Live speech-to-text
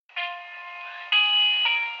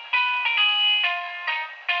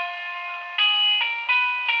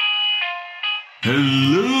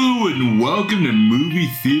Hello and welcome to Movie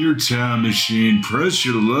Theater Time Machine. Press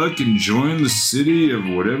your luck and join the city of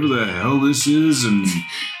whatever the hell this is and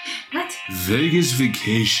What? Vegas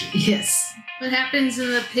vacation. Yes. What happens in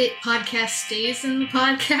the pit podcast stays in the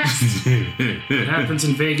podcast. What happens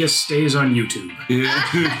in Vegas stays on YouTube.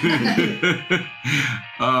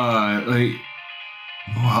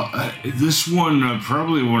 This one,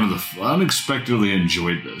 probably one of the unexpectedly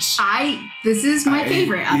enjoyed this. This is my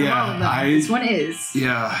favorite out of yeah, all of them. This one is.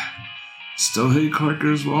 Yeah. Still hate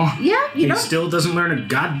Clarker as well? Yeah, you He know. still doesn't learn a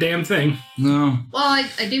goddamn thing. No. Well, I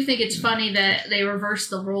do think it's funny that they reversed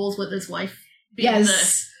the roles with his wife being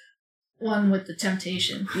Yes. the one with the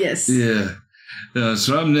temptation. Yes. Yeah.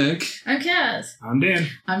 So I'm Nick. I'm Kaz. I'm Dan.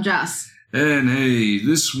 I'm Joss. And hey,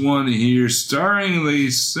 this one here, starring the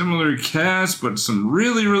similar cast, but some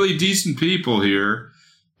really, really decent people here.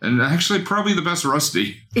 And actually, probably the best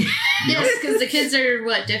Rusty. Yes, because the kids are,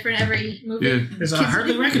 different every movie? Yeah. Because I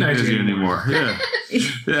hardly recognize you anymore. Yeah.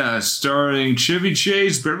 Yeah, starring Chevy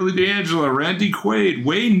Chase, Beverly D'Angelo, Randy Quaid,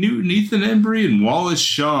 Wayne Newton, Ethan Embry, and Wallace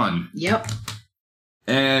Shawn. Yep.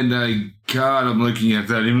 And God, I'm looking at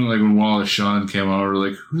that. Even like when Wallace Shawn came out, we're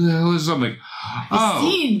like, who the hell is that? I'm like, oh,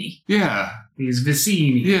 Vicini. yeah. He's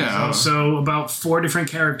Vicini. Yeah. He's also about 4 different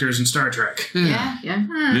characters in Star Trek. Yeah. Yeah.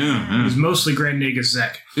 Yeah. He's mostly Grand Nagus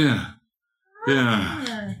Zek. Yeah.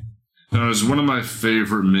 Yeah. It was one of my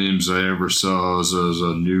favorite memes I ever saw. Was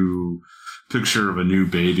a new picture of a new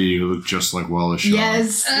baby who looked just like Wallace Shawn.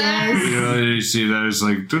 Yes. Yes. You know, you see that, it's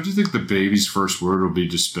like, don't you think the baby's first word will be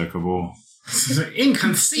despicable?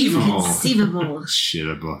 Inconceivable. Conceivable. Shit,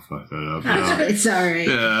 I fucked that up. It's alright.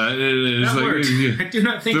 Yeah, it's That like, word. I do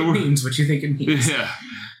not think The it word- means what you think it means. yeah.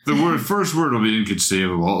 The first word will be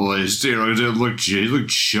inconceivable. At least, you know, it looked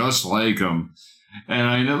just like him.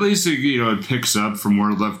 And at least, it picks up from where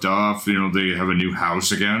it left off. You know, they have a new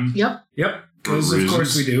house again. Yep. Yep. Because of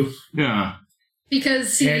course we do. Yeah.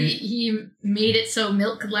 Because And- he made it so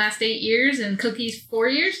milk could last 8 years and cookies 4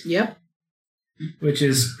 years? Yep. Which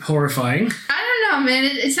is horrifying. I don't know, man.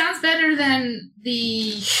 It sounds better than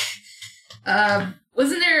the...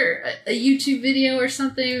 wasn't there a YouTube video or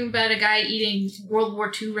something about a guy eating World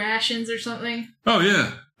War II rations or something? Oh,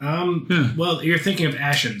 yeah. Yeah. Well, you're thinking of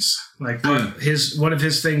Ashens. Like Yeah. one of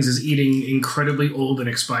his things is eating incredibly old and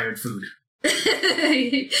expired food.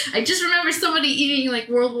 I just remember somebody eating like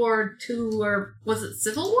World War II, or was it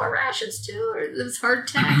Civil War rations too? Or there was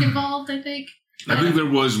hardtack involved, I think. I think there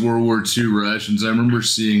was World War II rations. I remember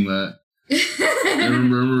seeing that. I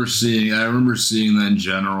remember seeing that in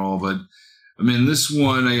general, but I mean, this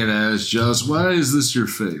one I gotta ask Joss, why is this your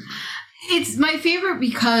favorite? It's my favorite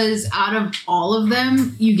because out of all of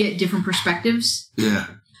them, you get different perspectives. Yeah.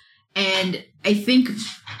 And I think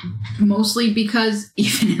mostly because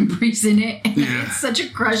Ethan Embry's in it. And I Yeah. had such a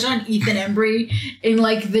crush on Ethan Embry in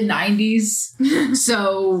like the 90s.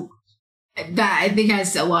 So that I think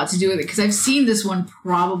has a lot to do with it. Because I've seen this one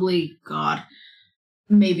probably,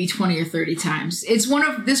 maybe 20 or 30 times. This one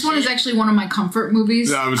is actually one of my comfort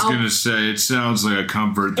movies. I was gonna say, it sounds like a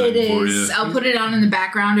comfort thing It for is. you. I'll put it on in the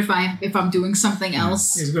background if I'm doing something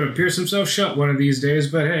else. He's going to pierce himself shut one of these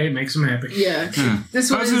days, but hey, it makes him happy. Yeah. Yeah.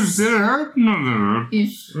 This one Did is... it hurt? No. Yeah.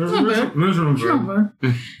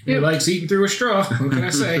 He likes eating through a straw. What can I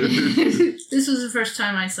say? This was the first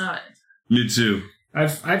time I saw it. Me too.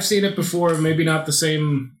 I've seen it before, maybe not the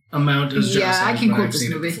same amount as Joss. Yeah, I can but quote I've this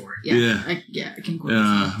seen it movie. before. Yeah, Yeah. I can quote this.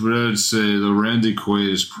 Yeah, but I would say the Randy Quaid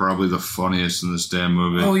is probably the funniest in this damn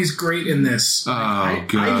movie. Oh, he's great in this. Oh, I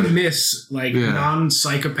God. miss Yeah.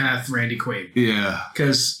 non-psychopath Randy Quaid Yeah.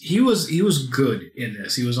 because he was good in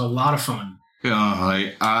this. He was a lot of fun.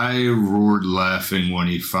 Yeah, I roared laughing when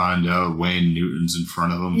he found out Wayne Newton's in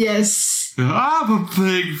front of him. Yes. I'm a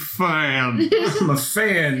big fan. I'm a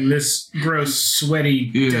fan, this gross,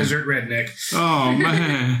 sweaty Yeah. desert redneck. Oh,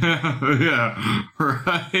 man. Yeah,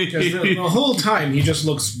 right. Because the whole time he just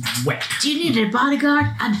looks wet. Do you need a bodyguard?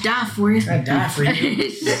 I'd die for you. I'd die for you.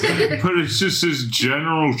 But it's just his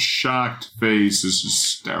general shocked face is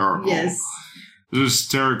hysterical. Yes. It's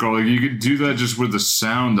hysterical. Like, you could do that just with the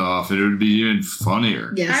sound off, and it would be even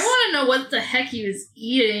funnier. Yes. I want to know what the heck he was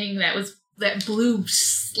eating that blue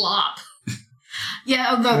slop.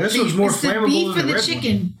 Yeah, This one's more it's the flammable beef than or the the red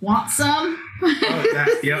chicken. Want some? Oh,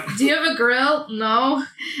 that, yep. Do you have a grill? No.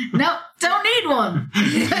 Nope, don't need one. Yeah,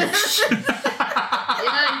 he just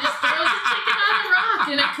throws the chicken on a rock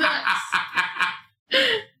and it cooks.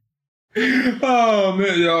 Oh,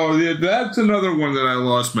 man. Oh, yeah, that's another one that I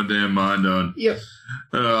lost my damn mind on. Yep.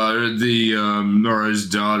 Or his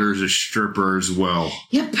daughter's a stripper as well.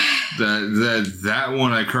 Yep. That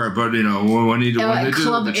one I cried, but when they do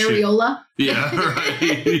Club that shit- Areola. Yeah,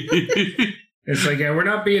 right. It's like, yeah, we're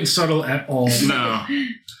not being subtle at all. No.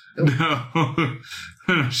 No.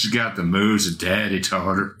 She got the moves that Daddy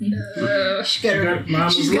taught her. She got her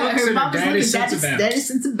Mama's she's got looks her and her mama's daddy's looking sense of balance. daddy's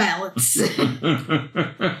sense of balance.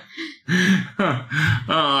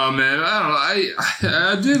 Oh man, I don't know.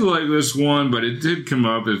 I did like this one, but it did come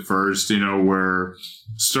up at first, where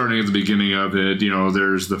starting at the beginning of it,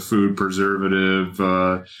 there's the food preservative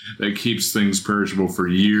that keeps things perishable for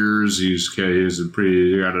years. He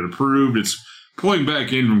got it approved. It's pulling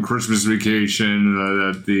back in from Christmas vacation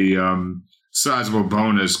that the sizable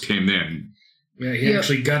bonus came in. Yeah, he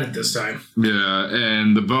actually got it this time. Yeah,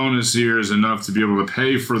 and the bonus here is enough to be able to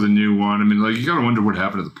pay for the new one. I mean, you gotta wonder what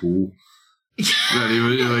happened to the pool.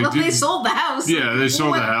 They sold the house. Yeah, they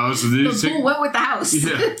sold the house. And the pool went with the house.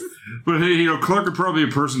 Yeah. But hey, Clark would probably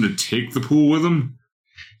be a person to take the pool with him.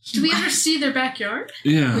 Do we ever see their backyard?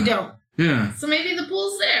 Yeah. We don't. Yeah. So maybe the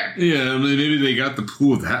pool's there. Yeah, I mean, maybe they got the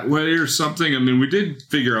pool that way or something. I mean, we did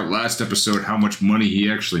figure out last episode how much money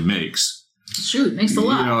he actually makes. Shoot, makes a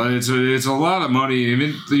lot. It's a lot of money.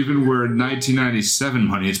 Even where 1997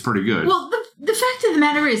 money, it's pretty good. Well, the fact of the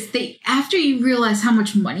matter is, after you realize how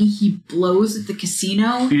much money he blows at the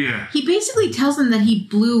casino, yeah, he basically tells them that he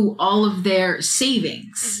blew all of their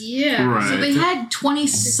savings. Yeah. Right. So they had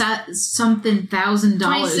 $20-something thousand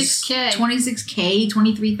dollars, $26K, $26K,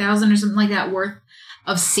 $23,000 or something like that worth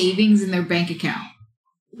of savings in their bank account.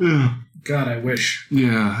 Yeah. God, I wish.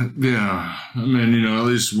 Yeah. I mean, at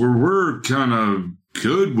least we're kind of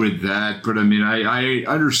good with that. But I mean, I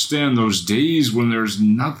understand those days when there's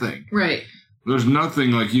nothing. Right. There's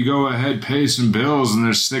nothing. Like, you go ahead, pay some bills, and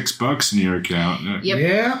there's $6 in your account. Yep.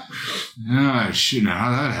 Yeah. Yeah, shit,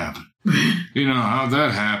 how that happened. How'd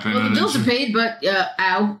that happen? Well, the bills are paid, but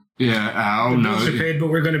ow. Yeah, ow, The no. bills are paid,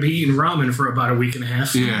 but we're going to be eating ramen for about a week and a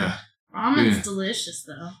half. Yeah. Ramen's delicious,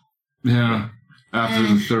 though. Yeah. After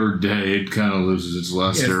the third day, it kind of loses its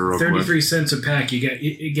luster real 33 quick. cents a pack.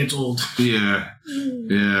 It gets old. Yeah.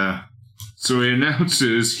 Yeah. So he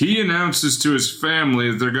announces to his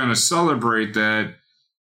family that they're going to celebrate that.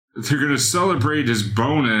 They're going to celebrate his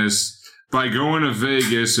bonus by going to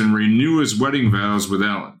Vegas and renew his wedding vows with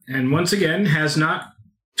Ellen. And once again, has not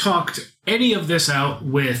talked any of this out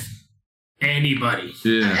with anybody.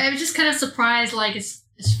 Yeah. I was just kind of surprised, like, his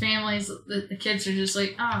family's, the kids are just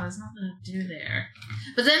like, oh, there's nothing to do there.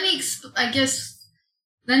 But then he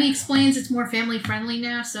explains it's more family friendly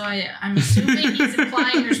now, so I'm assuming he's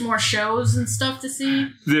implying there's more shows and stuff to see.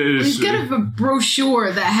 He's got a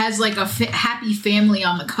brochure that has like a happy family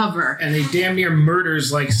on the cover. And he damn near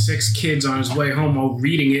murders like 6 kids on his way home while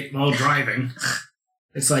reading it while driving.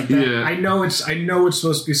 It's like that. Yeah. I know it's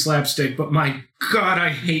supposed to be slapstick, but my God, I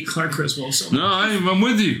hate Clark Griswold so much. No, I'm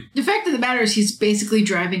with you. The fact of the matter is, he's basically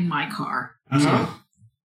driving my car. Uh-huh.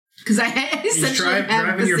 Because I He's essentially have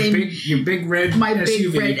driving the your same big red my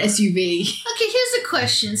SUV. big red SUV. Okay, here's a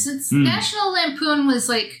question. Since National Lampoon was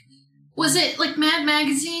it like Mad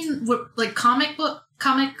Magazine, like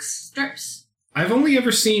comic strips? I've only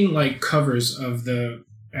ever seen like covers of the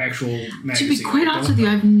actual magazine. To be quite honest with you,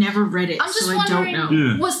 I've never read it, I'm just so I wondering, don't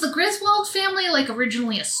know. Yeah. was the Griswold family like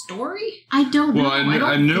originally a story? I don't know. Well,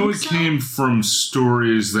 I know it think so. came from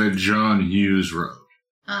stories that John Hughes wrote.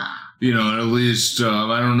 At least,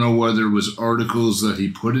 I don't know whether it was articles that he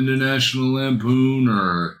put into National Lampoon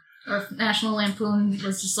or if National Lampoon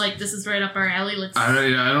was just like, this is right up our alley. Let's. I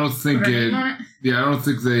don't think put our it. name on it. Yeah, I don't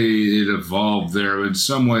think it evolved there. In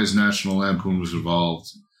some ways, National Lampoon was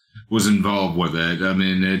involved with it. I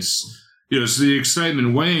mean, it's so the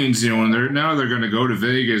excitement wanes. And they're going to go to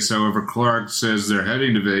Vegas. However, Clark says they're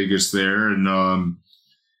heading to Vegas there, and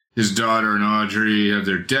his daughter and Audrey have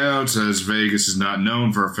their doubts, as Vegas is not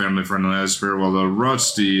known for a family-friendly atmosphere, although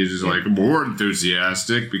Rusty is like more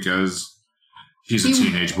enthusiastic because he's a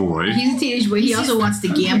teenage boy. He's a teenage boy. He also wants to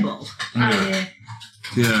gamble. Yeah.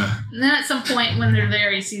 Yeah. And then at some point when they're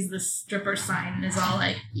there, he sees the stripper sign and is all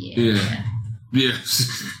like, yeah.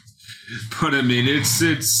 Yes. But I mean,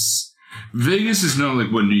 it's Vegas is not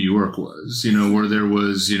like what New York was, where there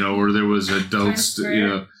was adults,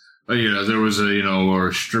 there was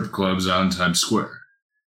or strip clubs on Times Square.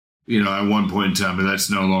 At one point in time, but that's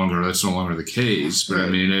no longer the case. But I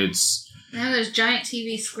mean, it's now there's giant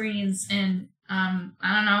TV screens, and I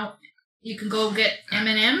don't know, you can go get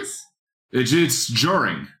M&Ms. It's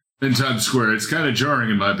jarring in Times Square. It's kind of jarring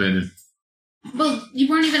in my opinion. Well, you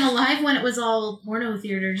weren't even alive when it was all porno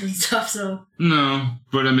theaters and stuff, so. No,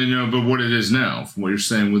 but I mean, but what it is now, from what you're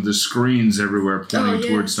saying, with the screens everywhere pointing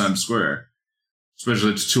towards Times Square.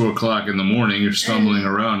 Especially it's 2:00 in the morning, you're stumbling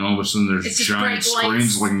around, and all of a sudden there's giant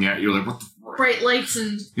screens looking at you, like, what the fuck? Bright lights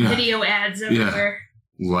and video ads everywhere.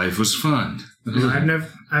 life was fun.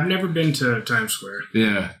 I've never been to Times Square.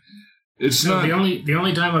 Yeah. It's not the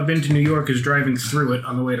only time I've been to New York is driving through it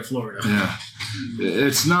on the way to Florida. Yeah.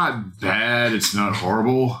 It's not bad, it's not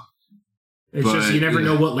horrible. It's just you never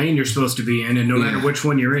know what lane you're supposed to be in, and no matter which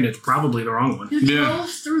one you're in, it's probably the wrong one. You drove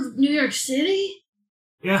through New York City?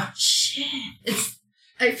 Yeah. Shit.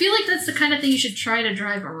 I feel like that's the kind of thing you should try to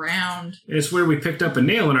drive around. It's where we picked up a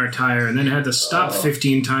nail in our tire and then had to stop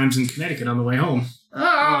 15 times in Connecticut on the way home.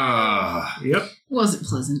 Yep. Wasn't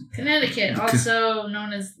pleasant. Connecticut, also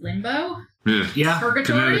known as Limbo. Yeah.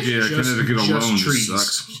 Purgatory? Connecticut alone just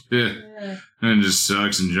sucks. Yeah. And it just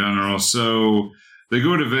sucks in general. So they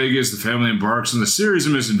go to Vegas. The family embarks on the series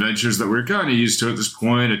of misadventures that we're kind of used to at this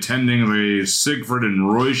point, attending the Siegfried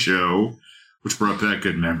and Roy show, which brought back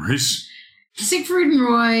good memories. Siegfried and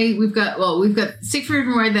Roy, we've got Siegfried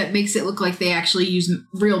and Roy that makes it look like they actually use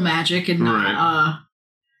real magic and not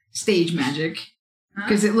stage magic.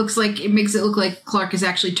 Because it makes it look like Clark is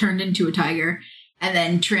actually turned into a tiger and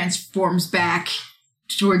then transforms back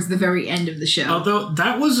towards the very end of the show. Although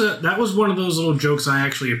that was one of those little jokes I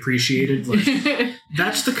actually appreciated. Like,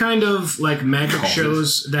 that's the kind of like magic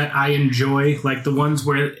shows that I enjoy, like the ones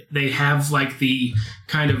where they have like the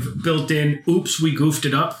kind of built-in "oops, we goofed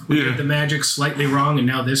it up, we did the magic slightly wrong, and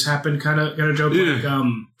now this happened" kind of joke. Like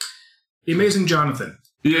The Amazing Jonathan.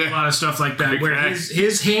 A lot of stuff like that, where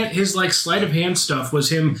his like sleight of hand stuff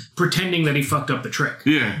was him pretending that he fucked up the trick.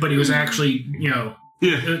 Yeah, but he was actually,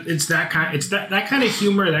 it's that kind of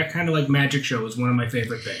humor, that kind of like magic show is one of my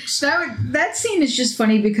favorite things. That scene is just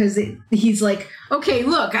funny because he's like, okay,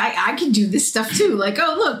 look, I can do this stuff too. Like,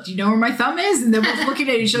 oh, look, do you know where my thumb is? And they're both looking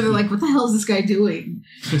at each other like, what the hell is this guy doing?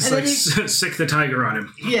 It's and like sick the tiger on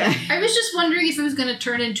him. Yeah. I was just wondering if it was going to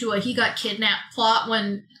turn into a he got kidnapped plot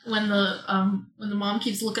when the mom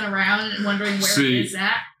keeps looking around and wondering where he is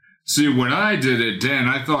at. See, when I did it, Dan,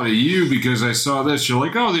 I thought of you because I saw this. You're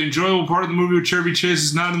like, oh, the enjoyable part of the movie with Chevy Chase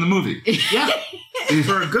is not in the movie. Yeah.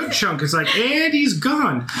 For a good chunk, it's like, and he's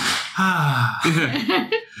gone.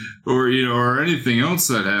 or anything else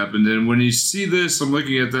that happened. And when you see this, I'm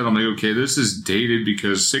looking at that, I'm like, okay, this is dated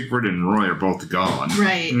because Siegfried and Roy are both gone.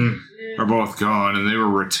 Right. Are both gone, and they were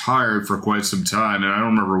retired for quite some time. And I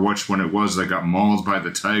don't remember which one it was that got mauled by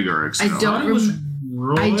the tiger. I don't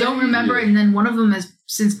remember, and then one of them has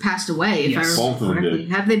since passed away, if I remember correctly.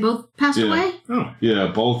 Have they both passed away? Oh. Yeah,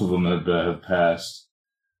 both of them have passed.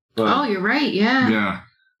 But, you're right, yeah.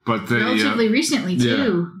 But they... Relatively recently,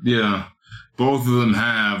 too. Yeah. Both of them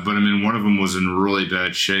have, but I mean, one of them was in really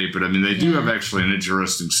bad shape. But I mean, they do have actually an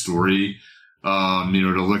interesting story,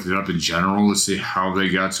 to look it up in general to see how they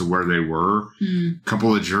got to where they were. A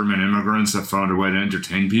couple of German immigrants that found a way to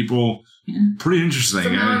entertain people. Yeah. Pretty interesting.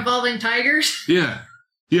 Some more involving tigers? Yeah.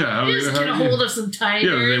 Yeah. Just get a hold of some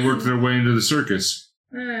tigers. Yeah, they worked their way into the circus.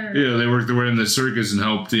 They worked their way in the circus and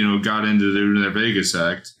helped, got into their Vegas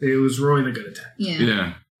act. It was Roy the good attack.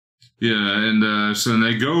 Yeah. Yeah, and so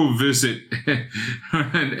they go visit,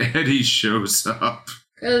 and Eddie shows up.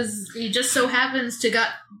 Because he just so happens to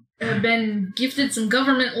been gifted some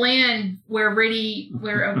government land where they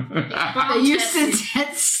used to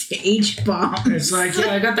test stage bombs. It's like,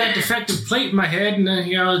 I got that defective plate in my head, and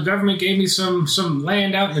the government gave me some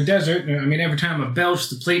land out in the desert. I mean, every time I belch,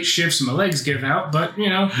 the plate shifts and my legs give out. But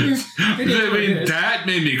that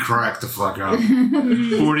made me crack the fuck up.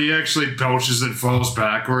 When he actually belches and falls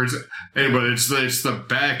backwards. Hey, but it's the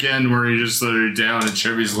back end where he just literally down and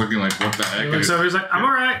Chevy's looking like, what the heck? So he's like, I'm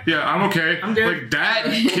all right. Yeah, I'm okay. I'm good. Like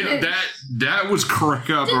that was crack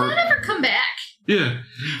up. Did that ever come back? Yeah.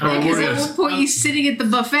 Because at one point he's sitting at the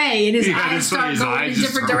buffet and his eyes start going in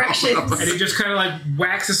different directions. And he just kind of like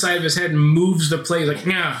whacks the side of his head and moves the plate like,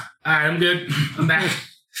 yeah, all right, I'm good. I'm back.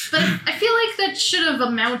 But I feel like that should have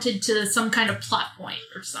amounted to some kind of plot point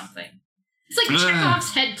or something. It's like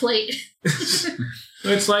Chekhov's head plate.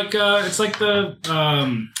 It's like the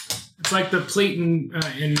plate in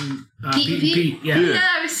Pete. Yeah,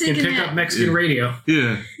 I was thinking pick up Mexican radio.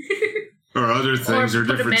 Yeah. Or other things, or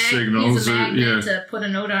different signals. Use a magnet to put a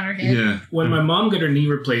note on her head. Yeah. When my mom got her knee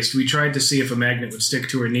replaced, we tried to see if a magnet would stick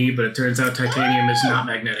to her knee, but it turns out titanium is not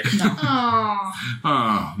magnetic. No.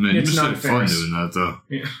 Oh, man, it's you must have fun doing that, though.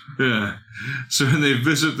 Yeah. So when they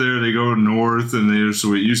visit there, they go north, and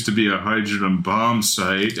so it used to be a hydrogen bomb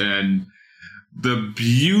site, and the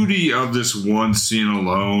beauty of this one scene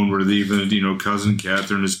alone, where they even, cousin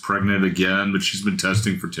Catherine is pregnant again, but she's been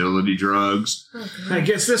testing fertility drugs. I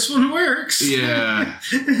guess this one works. Yeah.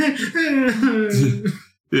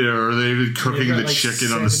 Yeah, or they've been cooking the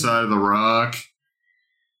chicken on the side of the rock.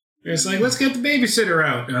 It's like, let's get the babysitter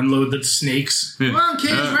out and unload the snakes. Yeah. Come on,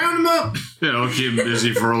 kids, round them up. Yeah, I'll keep him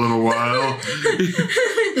busy for a little while.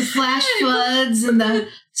 The flash floods and the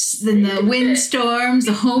windstorms,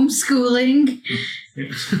 the homeschooling.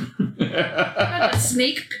 A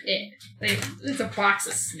snake pit. It's a box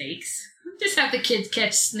of snakes. Just have the kids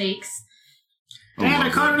catch snakes. Dad,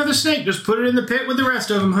 I caught another snake. Just put it in the pit with the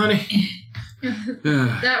rest of them, honey.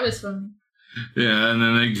 Yeah. That was fun. Yeah, and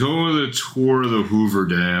then they go on the tour of the Hoover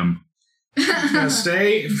Dam. Now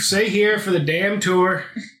stay here for the damn tour.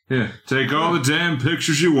 Yeah, take all the damn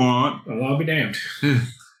pictures you want. Well, I'll be damned.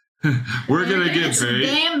 We're gonna get paid.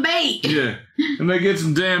 Damn bait. Yeah, and they get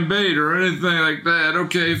some damn bait or anything like that.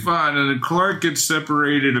 Okay, fine. And then Clark gets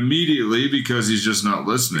separated immediately because he's just not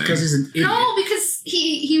listening. Because he's an idiot. No, because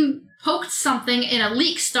he poked something and a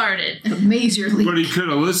leak started. A major leak. But he could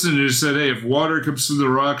have listened and just said, "Hey, if water comes through the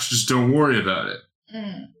rocks, just don't worry about it."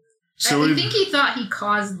 So I think he thought he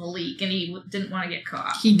caused the leak and he didn't want to get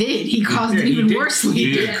caught. He did. He caused an even worse leak.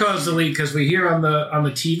 He did cause the leak because we hear on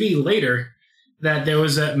the TV later that there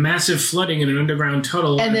was a massive flooding in an underground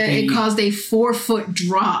tunnel. And it caused a 4-foot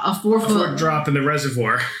drop. A 4-foot drop in the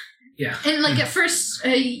reservoir. Yeah. And like at first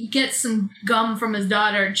he gets some gum from his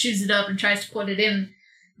daughter and chews it up and tries to put it in.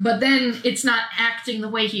 But then it's not acting the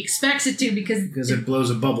way he expects it to because it blows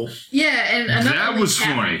a bubble. Yeah, and another That was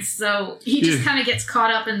funny. So he just kind of gets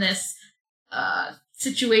caught up in this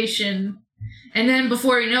situation. And then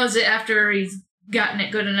before he knows it, after he's gotten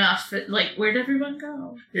it good enough, where'd everyone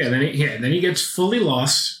go? Yeah, then he gets fully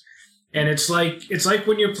lost. And it's like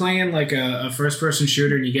when you're playing like a first-person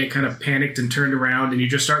shooter and you get kind of panicked and turned around and you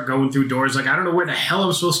just start going through doors like, I don't know where the hell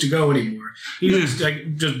I'm supposed to go anymore. He's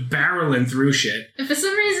just barreling through shit. And for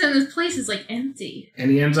some reason, this place is empty. And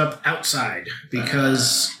he ends up outside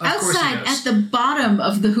because outside at the bottom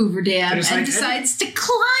of the Hoover Dam and decides to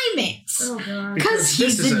climb it. Oh god! Because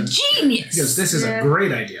he's a genius. Because this is a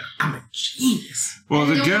great idea. I'm a genius. Well,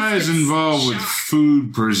 the guy's involved with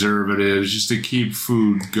food preservatives just to keep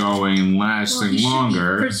food going and lasting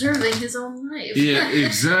longer. Preserving his own life. Yeah,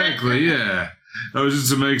 exactly. Yeah. That was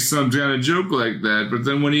just to make some kind of joke like that. But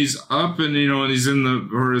then when he's up and, and he's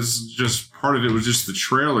or it's just part of it was just the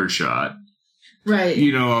trailer shot. Right.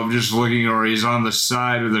 Of just looking, or he's on the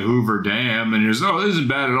side of the Hoover Dam and he's, this isn't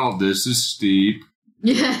bad at all. This is steep.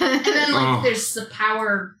 Yeah. And then, there's the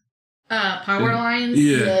power lines.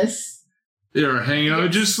 Yeah. Yes. They're hanging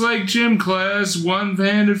out just like gym class, one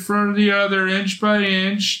hand in front of the other, inch by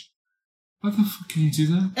inch. How the fuck can you do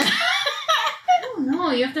that? I don't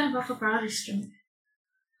know. You have to have upper body strength.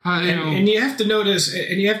 And you have to notice,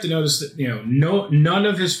 that none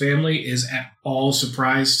of his family is at all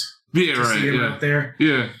surprised. Yeah, to see him out there.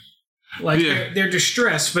 Yeah, they're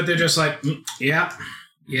distressed, but they're just like, yeah,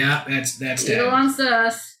 that's It Dad. belongs to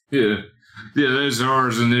us. Yeah, there's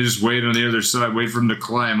ours, and they just wait on the other side, wait for him to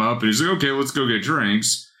climb up, and he's like, okay, let's go get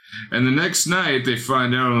drinks. And the next night, they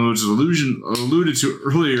find out, and which alluded to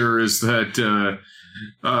earlier, is that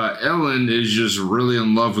Ellen is just really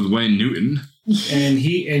in love with Wayne Newton. And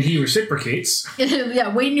he reciprocates.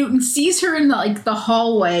 Yeah, Wayne Newton sees her in the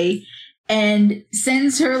hallway and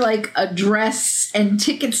sends her a dress and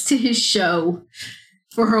tickets to his show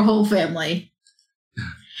for her whole family.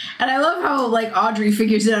 And I love how Audrey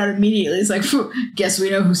figures it out immediately. It's like, guess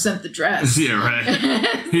we know who sent the dress. Yeah,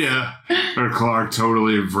 right. Yeah. Or Clark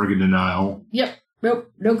totally in friggin' denial. Yep.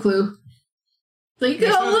 Nope. No clue. Look,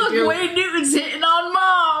 Wayne Newton's hitting on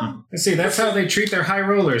Mom. See, that's how they treat their high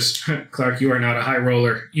rollers. Clark, you are not a high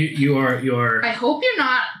roller. You are. I hope you're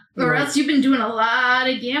not, or else you've been doing a lot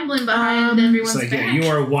of gambling behind everyone's back. Yeah, you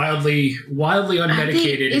are wildly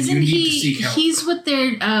unmedicated, and you need to seek help. He's what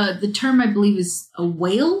the term I believe is a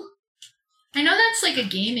whale. I know that's a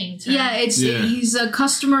gaming term. Yeah, he's a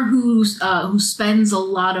customer who spends a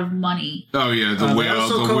lot of money. Oh yeah, the whale.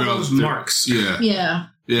 Also the call whale. those marks. Yeah. Yeah.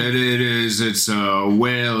 Yeah, it is. It's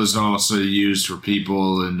whale is also used for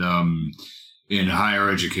people in higher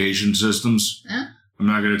education systems. Huh? I'm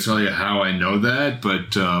not going to tell you how I know that,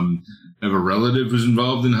 but I have a relative who's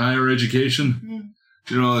involved in higher education.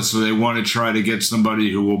 Mm. So they want to try to get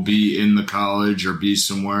somebody who will be in the college or be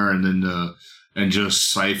somewhere, and then and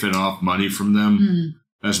just siphon off money from them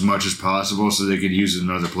as much as possible, so they can use it in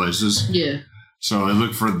other places. Yeah. So I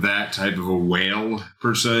look for that type of a whale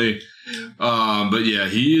per se. But yeah,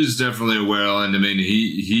 he is definitely a whale, and I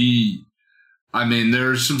mean,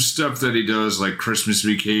 there's some stuff that he does, like Christmas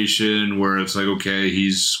Vacation, where it's okay,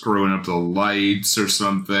 he's screwing up the lights or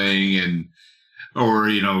something, and or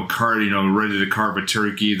ready to carve a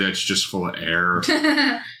turkey that's just full of air,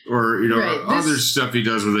 or other stuff he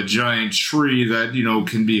does with a giant tree that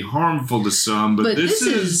can be harmful to some. But this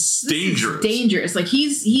is dangerous. Dangerous. Like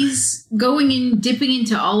he's going in, dipping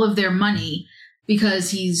into all of their money because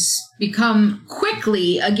he's become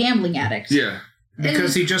quickly a gambling addict. Yeah,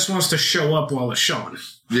 because he just wants to show up while it's showing.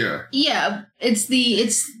 Yeah, yeah.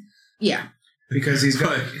 Because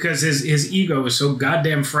because his ego is so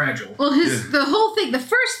goddamn fragile. Well, the whole thing, the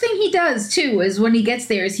first thing he does too is when he gets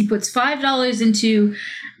there is he puts $5 into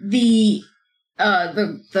the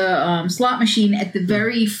slot machine at the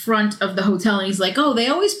very front of the hotel, and he's like, "Oh, they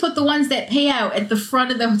always put the ones that pay out at the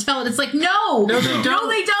front of the hotel," and it's like, no,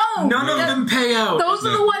 they don't. None of them pay out. Those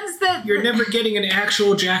are the ones that you're never getting an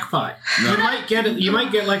actual jackpot. No. You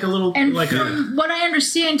might get like a little. And from what I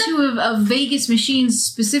understand too of Vegas machines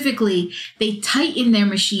specifically, they tighten their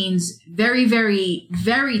machines very, very,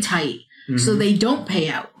 very tight, so they don't pay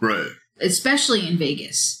out. Right. Especially in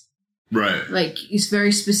Vegas. Right. Like it's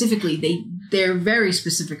very specifically they're very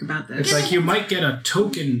specific about that. It's like you might get a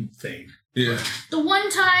token thing. Yeah. The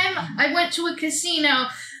one time I went to a casino,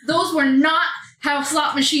 those were not how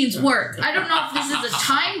slot machines work. I don't know if this is a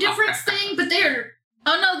time difference thing, but they're...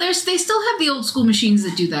 Oh, no, they still have the old school machines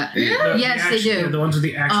that do that. Yeah. Yes, they do. The ones with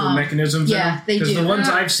the actual mechanisms. Yeah, they do. Because the ones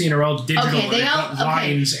I've seen are all digital. Okay, they got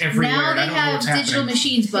lines everywhere. Now they have digital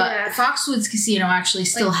machines, but Foxwoods Casino actually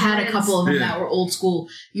still had a couple of them that were old school.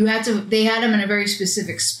 They had them in a very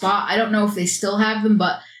specific spot. I don't know if they still have them,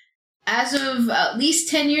 but as of at least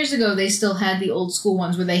 10 years ago, they still had the old school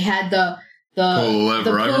ones where they had the pull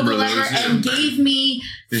the lever and gave me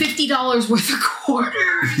 $50 worth of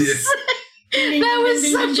quarters. That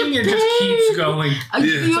was such a pain. It just keeps going.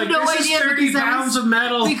 You have no idea 30 pounds of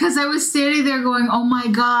metal. Because I was standing there going, "Oh my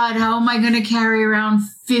God, how am I going to carry around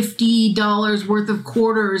 $50 worth of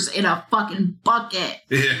quarters in a fucking bucket?"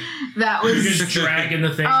 Yeah. That was just dragging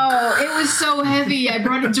the thing. Oh, it was so heavy. I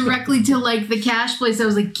brought it directly to like the cash place. I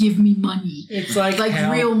was like, "Give me money." It's like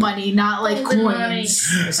real money, not like coins. Money.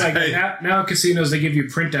 It's like now casinos, they give you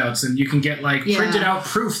printouts and you can get like printed out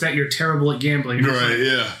proof that you're terrible at gambling.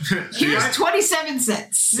 Right, Here's 27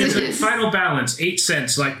 cents. It's a final balance, 8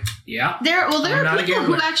 cents. Like, yeah. There are people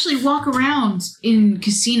who actually walk around in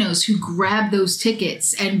casinos who grab those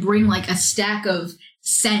tickets and bring like a stack of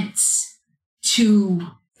cents to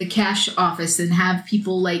the cash office and have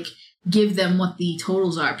people like give them what the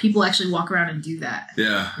totals are. People actually walk around and do that.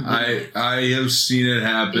 Yeah, I have seen it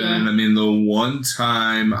happen. Yeah. I mean, the one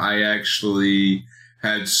time I actually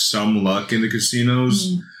had some luck in the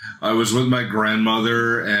casinos, I was with my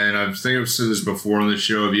grandmother, and I think I've said this before on the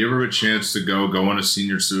show. Have you ever had a chance to go on a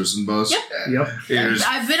senior citizen bus? Yep.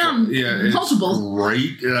 I've been on multiple.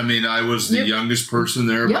 Great. I mean, I was the youngest person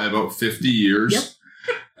there by about 50 years. Yep.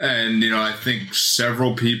 And, I think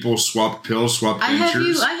several people swapped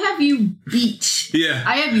dentures. I have you beat. Yeah.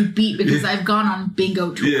 I have you beat because I've gone on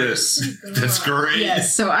bingo tours. Yes. That's great.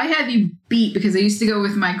 Yes. So I have you beat because I used to go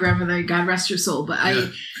with my grandmother, God rest her soul, but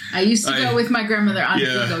I used to go with my grandmother on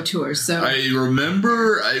bingo tours. So I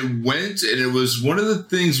remember I went, and it was one of the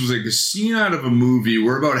things was like a scene out of a movie.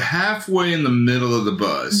 We're about halfway in the middle of the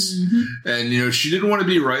bus. Mm-hmm. And, she didn't want to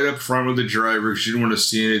be right up front with the driver. She didn't want to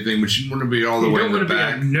see anything, but she didn't want to be all the way in the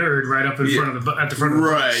back. Nerd right up in front of at the front of the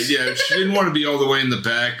bus. Right, yeah. She didn't want to be all the way in the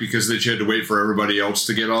back because then she had to wait for everybody else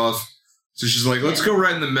to get off. So she's like, let's go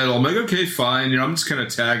right in the middle. I'm like, okay, fine. I'm just kind of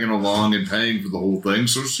tagging along and paying for the whole thing.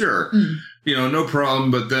 So sure, no problem.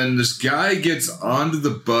 But then this guy gets onto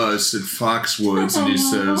the bus at Foxwoods and he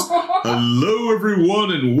says, "Hello,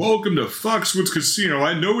 everyone, and welcome to Foxwoods Casino.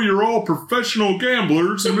 I know you're all professional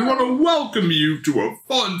gamblers, and we want to welcome you to a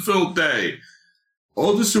fun-filled day."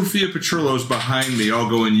 All the Sophia Petrillos behind me all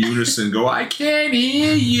go in unison, go, "I can't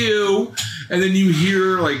hear you." And then you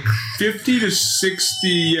hear like 50 to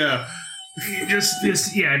 60, just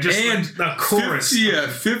like the chorus.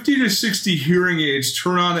 50 to 60 hearing aids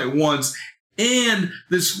turn on at once. And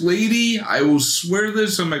this lady, I will swear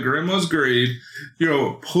this on my grandma's grave,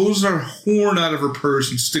 pulls her horn out of her purse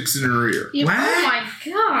and sticks it in her ear. Yeah, oh my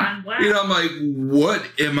God, wow. I'm like, what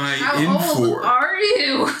am I How in for? How old are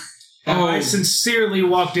you? I sincerely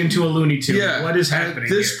walked into a Looney Tune. Yeah, what is happening at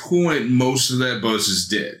this point, most of that bus is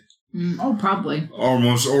dead. Probably.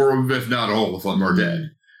 Almost, or if not all of them are dead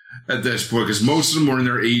at this point, because most of them were in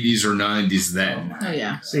their 80s or 90s then. Oh,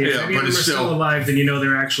 yeah. See, if any of them are still alive, then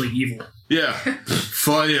they're actually evil. Yeah.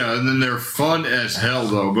 Fun, and then they're fun as hell,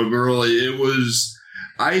 though. But really, it was...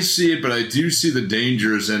 I see it, but I do see the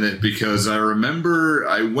dangers in it, because I remember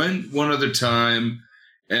I went one other time...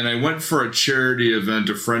 And I went for a charity event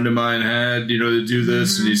a friend of mine had, to do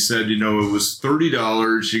this. And he said, it was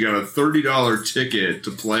 $30. You got a $30 ticket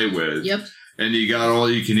to play with. Yep. And you got all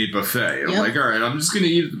you can eat buffet. And I'm like, all right, I'm just going to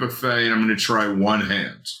eat at the buffet and I'm going to try one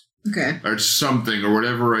hand. Okay. Or something, or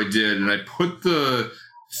whatever I did. And I put the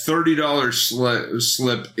 $30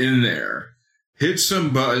 slip in there, hit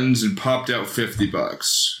some buttons, and popped out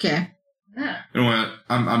 $50. Okay. Yeah. And went,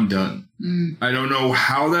 I'm done. I don't know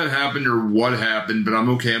how that happened or what happened, but I'm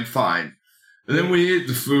okay, I'm fine. And then we ate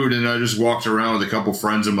the food, and I just walked around with a couple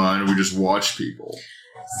friends of mine, and we just watched people.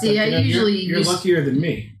 See, I usually you're luckier than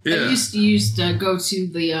me. Yeah. I used to go to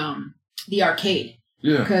the arcade.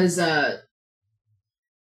 Yeah. Because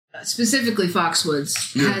specifically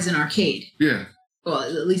Foxwoods has an arcade. Yeah. Well,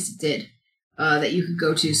 at least it did. That you could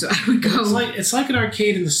go to, so I would go. It's like an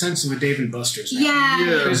arcade in the sense of a Dave and Buster's. Now.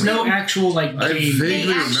 Yeah. There's no actual game. I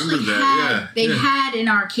vaguely remember that. They had an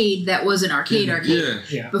arcade that was an arcade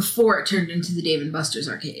Yeah. before it turned into the Dave and Buster's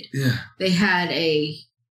arcade. Yeah. They had a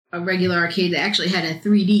regular arcade that actually had a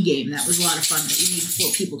 3D game that was a lot of fun, but you needed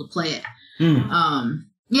 4 people to play it.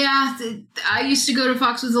 I used to go to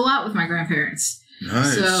Foxwoods a lot with my grandparents.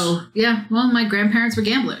 Nice. So, yeah, well, my grandparents were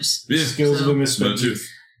gamblers. Yeah. Skills of a misfit.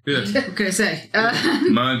 Yeah. What can I say?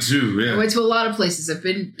 Mine too, I yeah. went to a lot of places. I've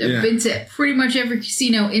been to pretty much every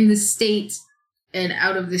casino in the state and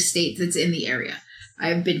out of the state that's in the area.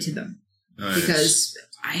 I've been to them. Nice. Because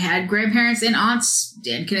I had grandparents and aunts,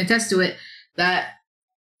 Dan can attest to it, that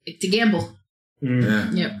like to gamble. Yeah.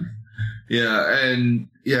 Yep. Yeah, and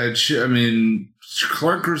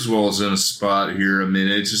Clark Griswold's in a spot here. I mean,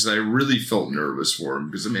 it's just I really felt nervous for him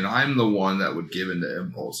because I'm the one that would give into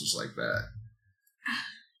impulses like that.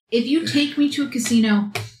 If you take me to a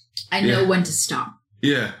casino, I know when to stop.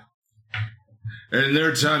 Yeah. And there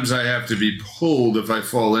are times I have to be pulled if I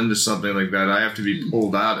fall into something like that. I have to be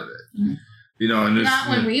pulled out of it. And not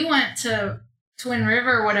when we went to Twin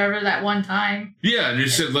River or whatever that one time. Yeah, and you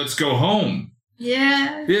said, let's go home.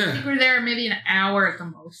 Yeah. Yeah. I think we were there maybe an hour at the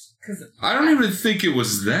most. I don't even think it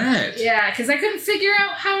was that. Yeah, because I couldn't figure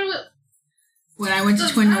out how to... When I went to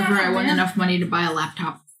Twin River, I won enough money to buy a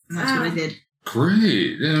laptop. And that's what I did.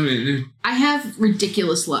 Great. I have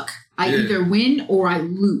ridiculous luck. I either win or I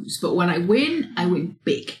lose. But when I win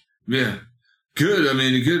big. Yeah. Good.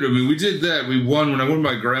 Good. We did that. We won. When I won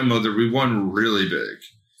my grandmother, we won really big.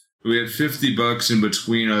 We had $50 in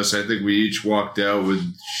between us. I think we each walked out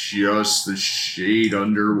with just the shade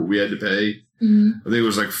under what we had to pay. Mm-hmm. I think it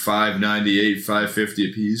was like $5.98,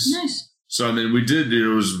 $5.50 a piece. Nice. So, we did, it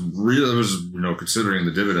was, considering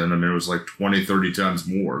the dividend, it was like 20, 30 times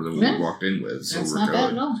more than what we walked in with. So that's not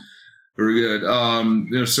bad at all. Very good.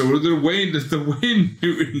 So with the Wayne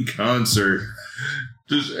Newton concert,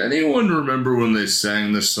 does anyone remember when they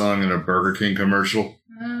sang this song in a Burger King commercial?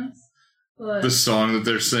 What? The song that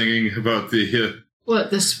they're singing about the... What,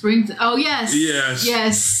 the spring... Oh, yes. Yes.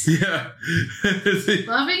 Yes. Yeah.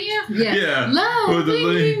 Loving you? Yeah. Yeah. Loving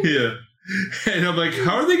you. Yeah. And I'm like,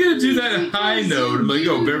 how are they going to do that high note? I'm like,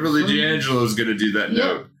 Beverly D'Angelo's going to do that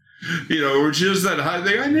note. Or just that high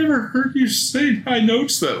thing. I never heard you say high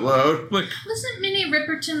notes that loud. Like, wasn't Minnie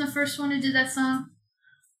Riperton the first one who did that song?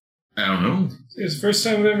 I don't know. It's the first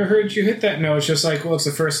time I've ever heard you hit that note. It's just like, it's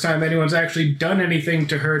the first time anyone's actually done anything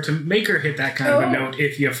to her to make her hit that kind of a note,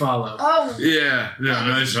 if you follow. Oh. Yeah.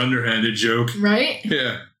 Nice underhanded joke. Right?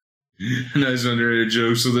 Yeah. Nice underhanded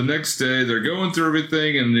joke. So the next day, they're going through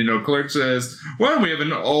everything, and, Clark says, why don't we have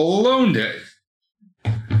an all-alone day?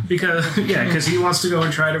 Because he wants to go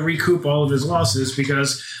and try to recoup all of his losses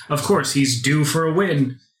because, of course, he's due for a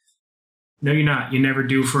win. No, you're not. You're never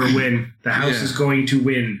due for a win. The house is going to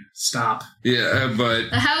win. Stop. Yeah, but...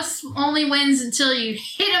 The house only wins until you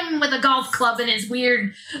hit him with a golf club in his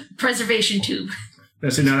weird preservation tube.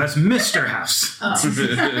 That's Mr. House.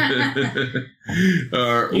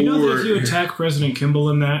 You know that if you attack President Kimball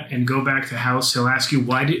in that and go back to House, he'll ask you,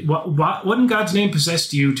 what in God's name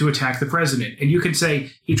possessed you to attack the president? And you could say,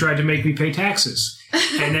 he tried to make me pay taxes.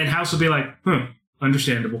 And then House will be like,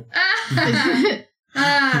 understandable.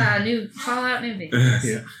 New Fallout New Vegas.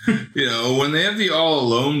 Yeah. When they have the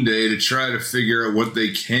all-alone day to try to figure out what they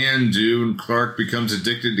can do, and Clark becomes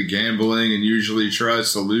addicted to gambling and usually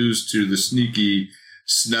tries to lose to the sneaky,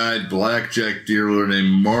 snide blackjack dealer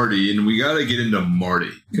named Marty, and we got to get into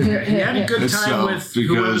Marty. He had a good time with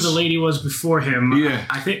whoever the lady was before him. Yeah.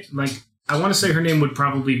 I think, I want to say her name would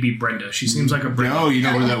probably be Brenda. She seems like a Brenda. Oh, you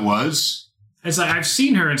know who that was? It's like, I've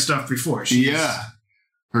seen her and stuff before.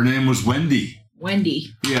 Her name was Wendy. Wendy.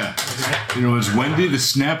 Yeah. It was Wendy the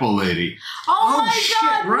Snapple lady. Oh my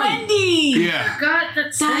God, right. Wendy! Yeah. God,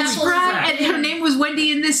 that's right. And her name was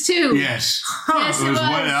Wendy in this too. Yes. Yes, It was when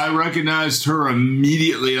I recognized her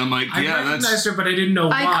immediately. I'm like, I yeah, recognized that's her, but I didn't know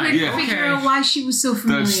why. I couldn't Yeah. figure out why she was so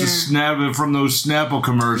familiar. the Snap from those Snapple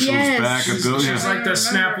commercials Yes. back a She's billion. like the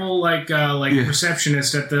Snapple, Yeah.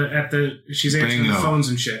 receptionist at the. She's answering Bingo. the phones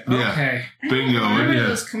and shit. Yeah. Okay. Bingo, I don't remember yeah.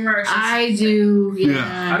 those commercials. I do. Yeah.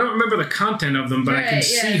 Yeah. I don't remember the content of them, but I can Right,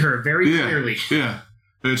 see yeah. her very Yeah. clearly. Yeah.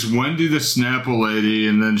 It's Wendy the Snapple lady,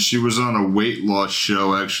 and then she was on a weight loss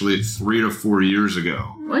show actually 3 to 4 years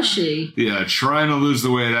ago. Was she? Yeah, trying to lose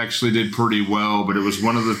the weight actually did pretty well, but it was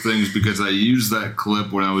one of the things because I used that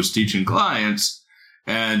clip when I was teaching clients,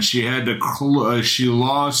 and she had to she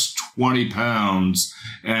lost 20 pounds,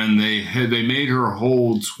 and they made her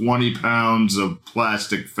hold 20 pounds of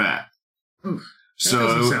plastic fat. Oof. That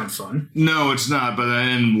doesn't sound fun. No, it's not. But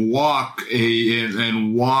then walk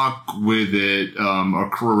with it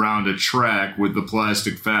around a track with the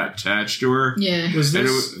plastic fat attached to her. Yeah. Was And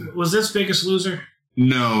this Biggest Loser?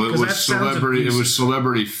 No, it 'Cause that was sounds celebrity. It abusive. was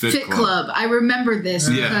Celebrity Fit Fit Club. I remember this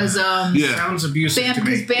Yeah. because Yeah. Sounds abusive to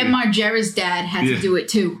Because me. Bam Margera's dad had Yeah. to do it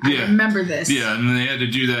too. I Yeah. remember this. Yeah, and they had to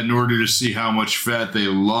do that in order to see how much fat they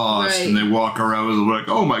lost. Right. And they walk around with like,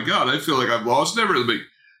 "Oh my god, I feel like I've lost everything." Like,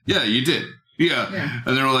 yeah, you did. Yeah.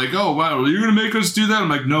 And they were like, "Oh wow, are you going to make us do that?" I'm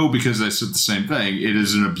like, "No," because I said the same thing. It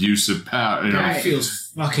is an abusive power. You know? That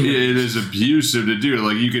feels fucking. It is abusive to do.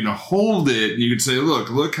 Like, you can hold it and you can say,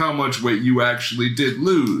 look how much weight you actually did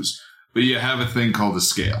lose. But you have a thing called a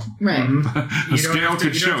scale. Right. A scale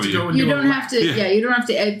could show you. You don't have to. Yeah. Yeah, you don't have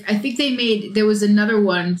to. I think there was another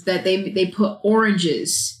one that they put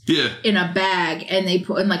oranges Yeah, in a bag and they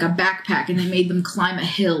put in like a backpack and they made them climb a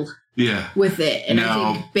hill yeah. with it. And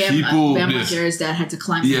Now, I think Bam yeah. Margera's dad had to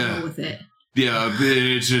climb the Yeah. hill with it. Yeah,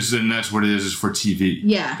 it's just, and that's what it is for TV.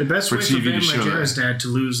 Yeah. The best For way for TV to Bam show Margera's dad to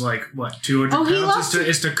lose, 200 Oh, he pounds lost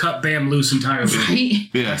is to cut Bam loose entirely. Right.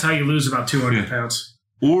 Yeah. That's how you lose about 200 Yeah. pounds.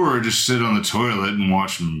 Or just sit on the toilet and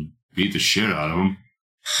watch him beat the shit out of him.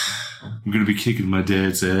 I'm going to be kicking my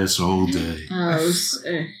dad's ass all day.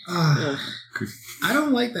 I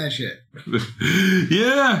don't like that shit.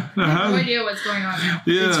 Yeah. I have no Uh-huh. idea what's going on now.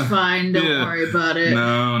 It's Yeah. fine. Don't Yeah. worry about it.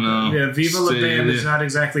 No. Yeah, Viva La Stay Bam there. is not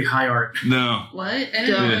exactly high art. No. What? I don't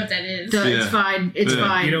know Yeah. what that is. Don't- Yeah. It's fine. It's Yeah.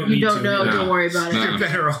 fine. You don't You need don't to. know. No. Don't worry about it. No. You're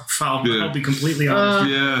better off. I'll Yeah. be completely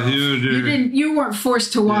honest. Yeah, you do. You didn't. You weren't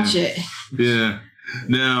forced to watch it. Yeah.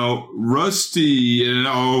 Now, Rusty, and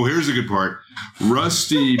here's a good part.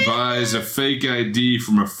 Rusty buys a fake ID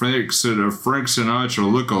from a Frank Sinatra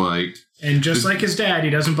lookalike. And just like his dad, he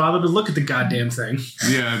doesn't bother to look at the goddamn thing.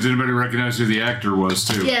 Yeah, did anybody recognize who the actor was,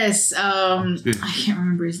 too? Yes. I can't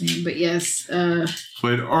remember his name, but yes.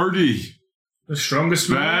 Played Artie, The strongest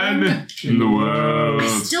man in the world. I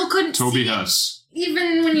still couldn't Toby see it. Huss.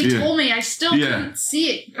 Even when you Yeah. told me, I still Yeah. couldn't see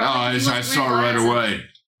it. Oh, I saw it right away.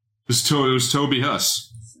 It was Toby Huss.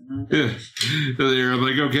 Yeah. I'm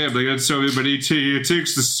like, okay, that's Toby, but he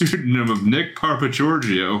takes the pseudonym of Nick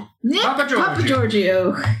Papagiorgio. Nick Papa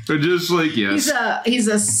Giorgio. Papagiorgio. But just like, yes. He's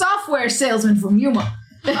a software salesman from Yuma.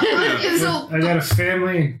 So I got a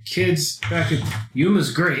family and kids back at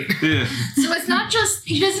Yuma's great. Yeah. it's not just,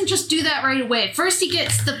 he doesn't just do that right away. First he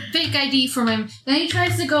gets the fake ID from him, then he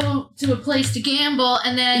tries to go to a place to gamble,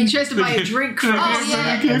 and then He tries to buy a drink from Oh, him.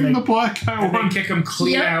 yeah. He gave him the black guy And they one. kick him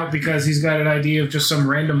clean Yep. out because he's got an idea of just some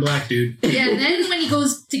random black dude. yeah, and then when he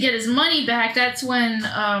goes to get his money back, that's when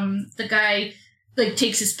the guy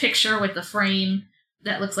takes his picture with the frame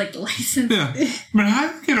that looks like the license. Yeah. I mean, how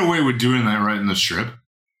do you get away with doing that right in the strip?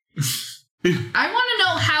 I want to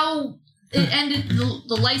know how it ended.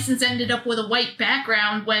 The license ended up with a white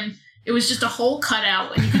background when it was just a hole cut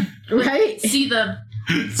out, and you Right? could see the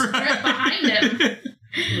script behind him.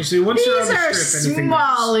 Well, see, once you're on These the are strip, anything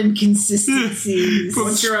small goes. inconsistencies.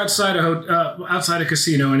 Once you're outside a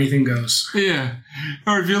casino, anything goes. Yeah.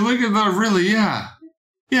 Or if you look at that, really, yeah.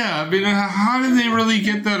 Yeah, I mean, how did they really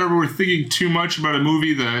get that? Or we're thinking too much about a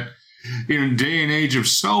movie that, in a day and age of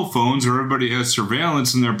cell phones where everybody has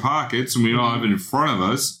surveillance in their pockets and we all have it in front of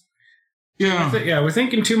us. Yeah. We're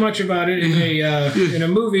thinking too much about it in a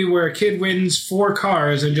movie where a kid wins 4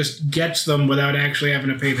 cars and just gets them without actually having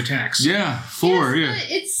to pay the tax. Yeah, 4, Yes,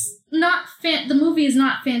 but it's not. The movie is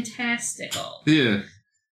not fantastical. yeah.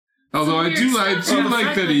 Although I do Well, the like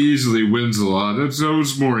fact that that- he easily wins a lot. That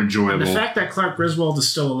was more And enjoyable. the fact that Clark Griswold is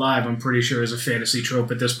still alive, I'm pretty sure, is a fantasy trope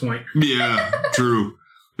at this point. Yeah, true.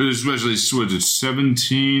 Especially, was it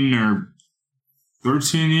 17 or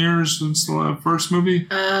 13 years since the first movie?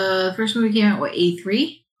 First movie came out,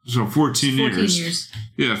 83? So 14 years. 14 years.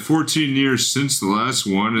 Yeah, 14 years since the last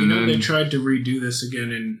one. And They then, tried to redo this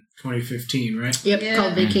again in 2015, right? Yep, Yeah.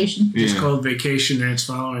 called Vacation. It's yeah, called Vacation, and it's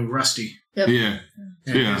following Rusty Yep. yeah.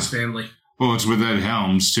 and Yeah. his family. Well, it's with Ed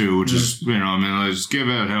Helms, too, which is, let's give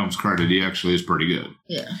Ed Helms credit. He actually is pretty good.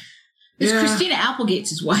 Yeah. It's Christina Applegate's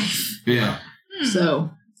his wife. Yeah. So,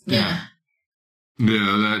 yeah.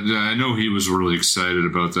 Yeah, I know he was really excited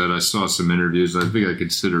about that. I saw some interviews. I think I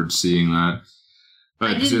considered seeing that.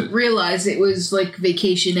 I didn't realize it was like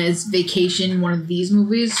Vacation, one of these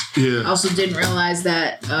movies. Yeah. I also didn't realize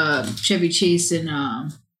that Chevy Chase and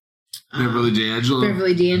Beverly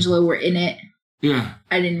D'Angelo were in it. Yeah.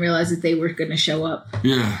 I didn't realize that they were going to show up.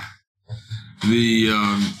 Yeah.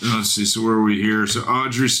 Let's see, so where are we here? So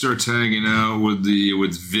Audrey starts hanging out with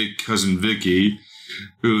cousin Vicky,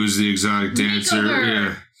 who's the exotic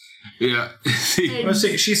dancer. Yeah. Let's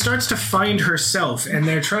see, she starts to find herself, and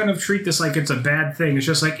they're trying to treat this like it's a bad thing. It's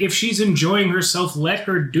just like, if she's enjoying herself, let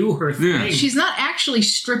her do her thing. She's not actually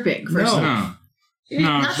stripping. No.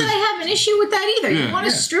 Not that I have an issue with that either. You want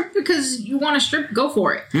to strip because you want to strip, go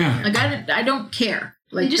for it. Yeah. Like, I don't care.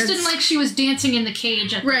 Like, I just didn't like she was dancing in the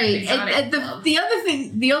cage at right.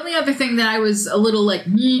 The only other thing that I was a little like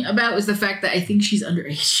about was the fact that I think she's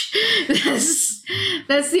underage.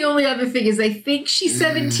 That's the only other thing, is I think she's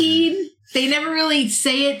 17. They never really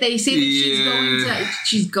say it. They say that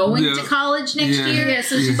she's going to college next year. Yeah,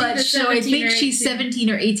 so I think she's 17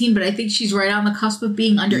 or 18, but I think she's right on the cusp of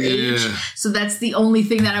being underage. Yeah. So that's the only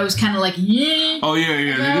thing that I was kind of like, Oh, yeah.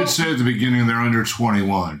 They did say at the beginning they're under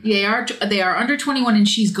 21. They are under 21, and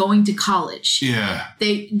she's going to college. Yeah.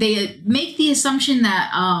 They make the assumption that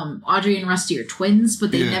Audrey and Rusty are twins,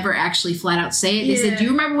 but they never actually flat out say it. They said, "Do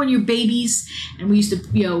you remember when you were babies and we used to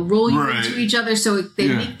roll you into each other?" So they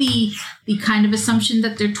make the kind of assumption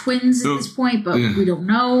that they're twins at this point, but we don't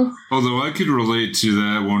know. Although I could relate to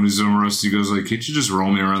that one who's on Rusty goes like, "Can't you just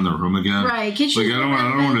roll me around the room again?" Right. I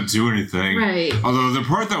don't want to do anything. Right. Although the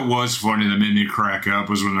part that was funny that made me crack up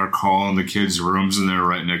was when they're calling the kids' rooms and they're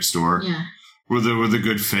right next door. Yeah. With a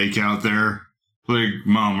good fake out there. Like,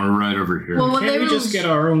 Mom, we're right over here. Well, can't we just get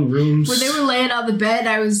our own rooms? When they were laying on the bed,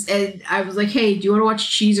 I was like, "Hey, do you want to watch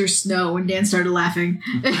Cheese or Snow?" And Dan started laughing.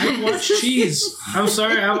 I watch Cheese. I'm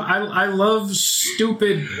sorry. I love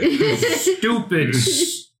stupid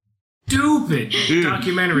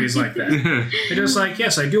documentaries like that. They're just like,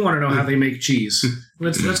 yes, I do want to know how they make cheese.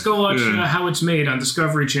 Let's go watch how it's made on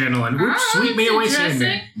Discovery Channel, and sweep me away,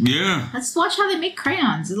 Sandman. Yeah. Let's watch how they make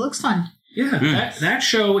crayons. It looks fun. Yeah, that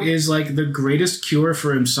show is like the greatest cure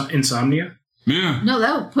for insomnia. Yeah. No,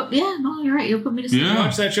 you're right. You'll put me to sleep. Yeah.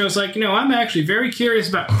 Watch that show. It's like, I'm actually very curious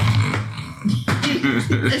about... Is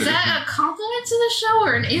that a compliment to the show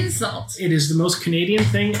or an insult? It is the most Canadian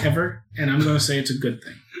thing ever, and I'm going to say it's a good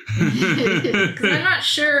thing. Because I'm not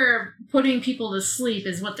sure putting people to sleep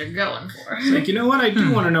is what they're going for. It's like, you know what? I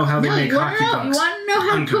do want to know how they make hockey pucks. You want to know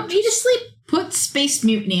how to put me to sleep? Put Space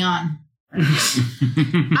Mutiny on.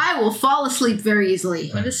 I will fall asleep very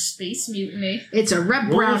easily. What is Space Mutiny? It's a Reb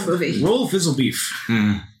Brown movie. Roll fizzle beef.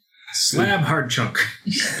 Slab hard chunk.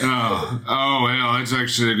 Well, that's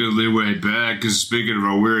actually a good leeway back, because speaking of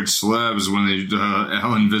a weird slab is when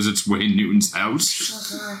Alan visits Wayne Newton's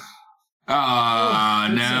house.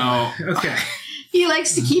 Now... Okay. He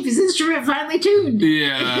likes to keep his instrument finely tuned.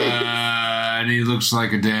 Yeah, and he looks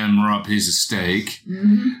like a damn raw piece of steak.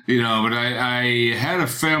 Mm-hmm. But I had a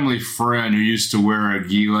family friend who used to wear a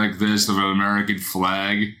gi like this of an American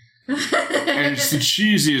flag. And it's the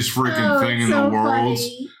cheesiest freaking thing in the world.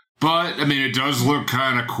 Funny. But, it does look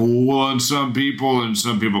kind of cool on some people, and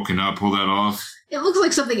some people cannot pull that off. It looks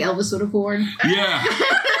like something Elvis would have worn. Yeah.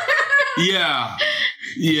 Yeah.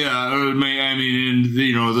 Yeah,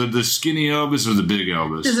 the skinny Elvis or the big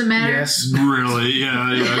Elvis? Doesn't matter. Yes. Really?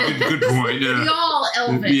 Yeah, good point. Yeah. The all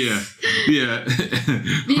Elvis. Yeah.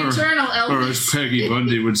 The eternal Elvis. Or as Peggy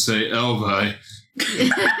Bundy would say, Elvi.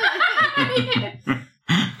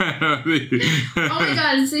 Oh my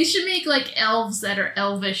god, they should make like elves that are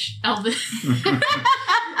elvish. There,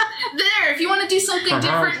 if you want to do something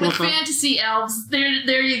different with fantasy elves,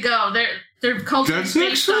 there you go. Their culture. That's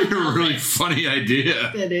actually a really funny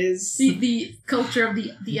idea. It is. The culture of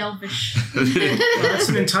the elvish. Well, that's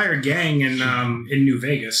an entire gang in New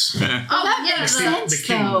Vegas. That makes sense,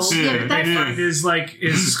 though. Yeah, they find his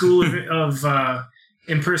school of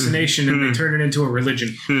impersonation, and they turn it into a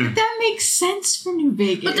religion. That makes sense for New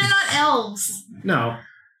Vegas. But they're not elves. No.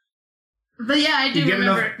 But yeah, I do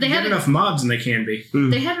remember. They had enough mods, and they can be.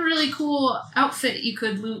 They had a really cool outfit you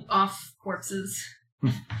could loot off corpses.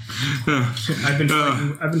 I've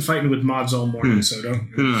been fighting with mods all morning, so don't.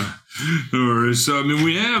 All right, so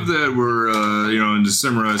we have that. We're and to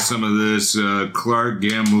summarize some of this, Clark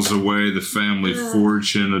gambles away the family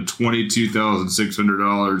fortune of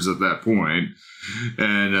 $22,600 at that point.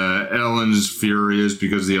 And Ellen's furious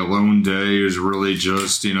because the alone day is really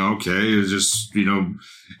just, okay, it's just,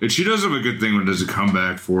 and she does have a good thing when it doesn't come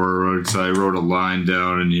back for her. So I wrote a line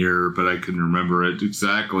down in here, but I couldn't remember it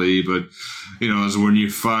exactly. But, is when you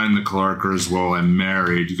find the Clarkers while I'm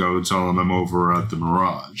married, go tell them I'm over at the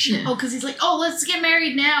Mirage. Yeah. Oh, because he's like, oh, let's get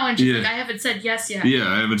married now. And she's like, I haven't said yes yet. Yeah,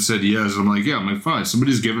 I haven't said yes. I'm like, fine.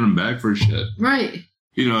 Somebody's giving him back for shit. Right.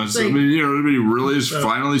 Everybody really is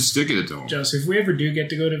finally sticking it to him. Joseph, if we ever do get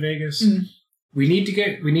to go to Vegas, we need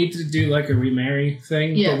to do like a remarry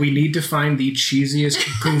thing, but we need to find the cheesiest,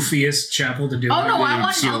 goofiest chapel to do it. Oh no, I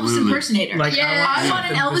want an Elvis impersonator. Like, I want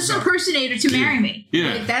an Elvis impersonator to marry me.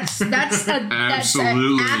 Yeah. Like, that's an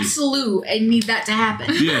Absolutely. absolute. I need that to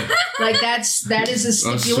happen. Yeah. Like that is a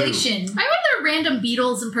stipulation. Why were there random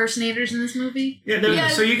Beatles impersonators in this movie? Yeah,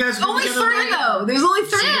 so you guys have been Only together three though. There's only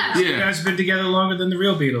three. Yeah. You guys have been together longer than the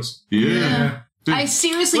real Beatles. Yeah. I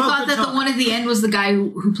seriously thought that the one at the end was the guy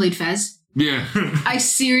who played Fez. Yeah. I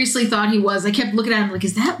seriously thought he was. I kept looking at him like,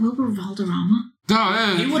 is that Wilbur Valderrama? Oh,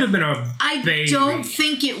 yeah. He would have been a baby. Don't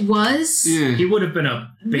think it was. Yeah. He would have been a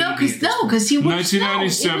baby. No, because he would.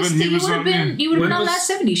 1997, No, he was would have on- been. He would have been on that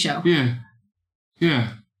 '70s show. Yeah.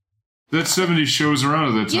 Yeah. That 70s show was around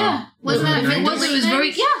at that time. Yeah, Wasn't that if it was? It was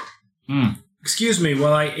very. Yeah. Excuse me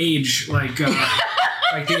while I age like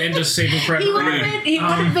the end of Saving Private He would Ryan. have been. He would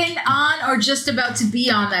have been on or just about to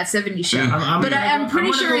be on that '70s show. Yeah. But I'm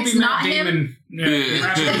pretty sure it's not him. Yeah,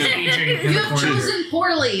 aging in You the have corner. chosen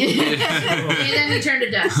poorly. And then he turned to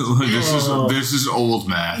dust. This is old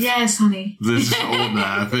math. Yes, honey. This is old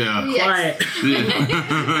math. Yeah. Yes. Quiet. Yeah.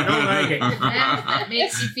 I don't like it. That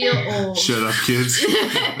makes you feel old. Shut up, kids.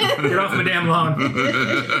 Get off my damn lawn.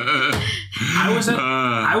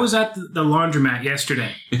 I was at the laundromat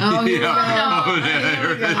yesterday. Oh, here we go. Yeah. Here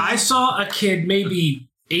we go. I saw a kid maybe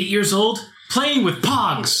 8 years old playing with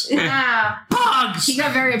Pogs. Ah. Pogs! He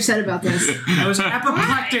got very upset about this. I was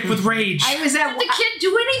apoplectic with rage. I was at. Did the kid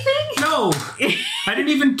do anything? No! I didn't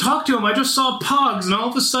even talk to him. I just saw Pogs, and all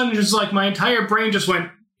of a sudden, just like my entire brain just went,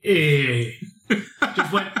 eh.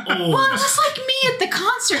 Just went, oh. Well, it was like me at the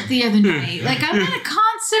concert the other night. Like, I'm at a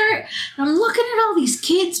concert, and I'm looking at all these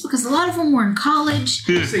kids because a lot of them were in college.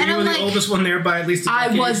 So and you I'm were like, the oldest one there by at least a I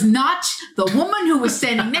decade. was not. The woman who was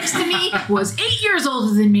standing next to me was 8 years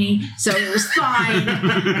older than me, so it was fine.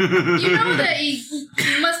 You know that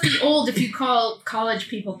you must be old if you call college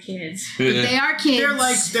people kids. They are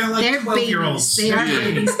kids. They're like 12-year-olds. Babies. They are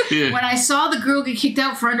babies. Yeah. When I saw the girl get kicked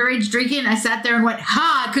out for underage drinking, I sat there and went,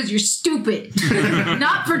 ha, because you're stupid.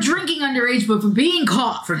 Not for drinking underage, but for being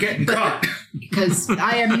caught. For getting caught. Because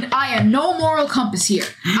I am no moral compass here.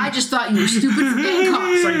 I just thought you were stupid for getting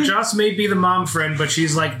caught. It's like Joss may be the mom friend, but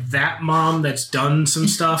she's like that mom that's done some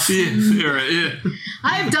stuff. Yeah. You're right. Yeah.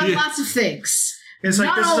 I have done lots of things. It's like,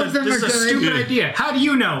 Not all of them this is are a good. stupid Yeah. idea. How do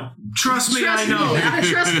you know? Trust me, I know.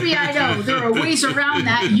 Trust me, I know. There are ways around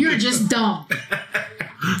that. You're just dumb.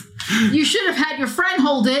 You should have had your friend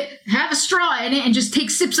hold it, have a straw in it, and just take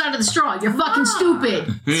sips out of the straw. You're fucking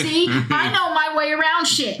stupid. See? I know my way around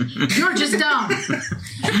shit. You're just dumb.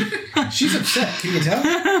 She's upset. Can you tell?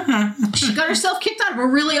 She got herself kicked out of a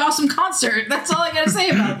really awesome concert. That's all I gotta say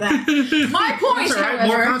about that. My point, It's all right.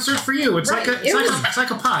 More however, concert for you. It's Right. it's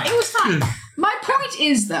like a pie. it was fine. My point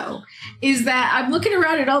is, though, is that I'm looking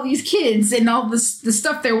around at all these kids and all the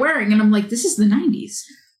stuff they're wearing, and I'm like, this is the 90s.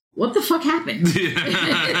 What the fuck happened?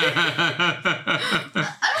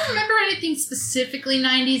 I don't remember anything specifically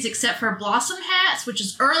 90s except for Blossom hats, which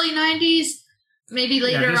is early 90s. Maybe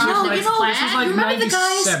later this on. was No, like- you know, this was like remember the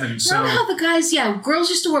guys? 97, so- Remember how the guys, girls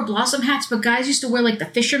used to wear blossom hats, but guys used to wear like the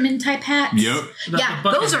fisherman type hats? Yep. The Yeah,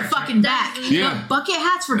 bucket those are hats, fucking back. Yeah. The bucket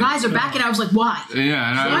hats for guys are back, and I was like, why? Yeah.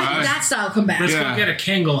 And Why did that style come back? Let's Yeah. go get a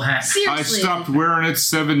Kangol hat. I Seriously. stopped wearing it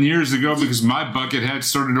 7 years ago because my bucket hat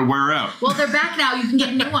started to wear out. Well, they're back now. You can get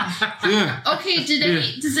a new one. Yeah. Okay,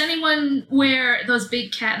 does anyone wear those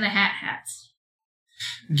big Cat in the Hat hats?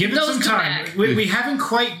 Give it Those some come time. back. We haven't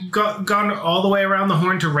quite gone all the way around the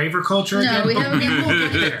horn to raver culture No, again. we but haven't. we will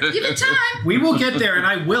get there. Give it time. We will get there, and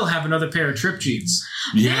I will have another pair of trip jeans.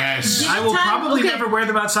 Yes. Give I it will time. probably Okay. never wear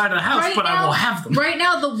them outside of the house, Right but I now- will have them. Right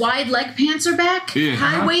now, the wide leg pants are back. Yeah.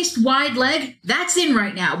 High waist, wide leg. That's in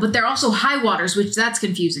right now, but they're also high waters, which that's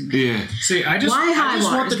confusing me. Yeah. See, I just Why high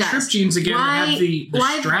want waters, the guys? trip jeans again to have the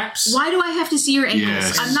straps. Why do I have to see your ankles?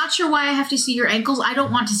 Yes. I'm not sure why I have to see your ankles. I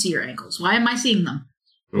don't want to see your ankles. Why am I seeing them?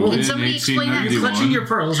 Well, Can somebody explain that? Are you clutching your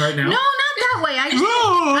pearls right now? No, not that way. I just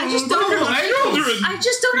don't. I just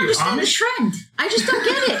don't understand the trend. I just don't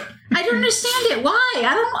get it. I don't understand it. Why? I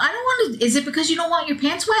don't want to. Is it because you don't want your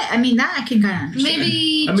pants wet? I mean, that I can kind of understand.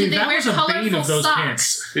 Maybe I mean, do they that wear was a bane colorful of those socks?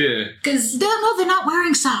 pants. Yeah. Because No, they're not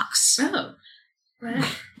wearing socks. oh,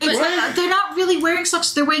 They're not really wearing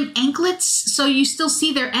socks. They're wearing anklets, so you still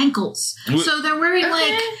see their ankles. What? So they're wearing Aren't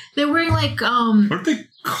they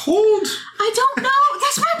cold? I don't know.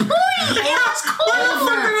 That's my point. It was cold.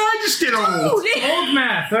 When did I just get old? Dude, Old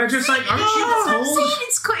math. They're just like, aren't that's you what I'm cold? saying.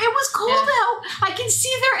 It was cold out. I can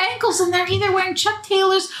see their ankles, and they're either wearing Chuck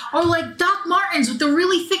Taylors or like Doc Martens with the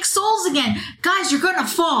really thick soles again. Guys, you're gonna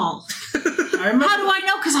fall. How do I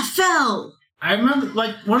know? Because I fell. I remember,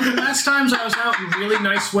 like, one of the last times I was out in really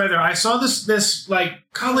nice weather, I saw this like,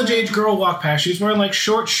 college-age girl walk past. She was wearing, like,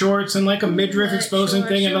 short shorts and, like, a midriff exposing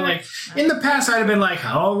thing. And, like, in the past, I'd have been like,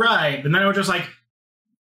 all right. And then I was just like,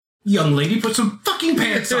 young lady, put some fucking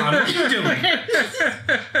pants on. What are you doing?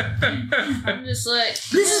 I'm just like,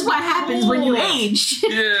 This is what happens when you age.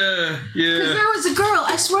 Yeah. Because there was a girl,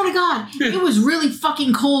 I swear to God, it was really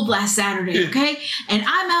fucking cold last Saturday, okay? And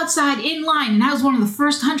I'm outside in line, and I was one of the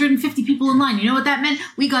first 150 people in line. You know what that meant?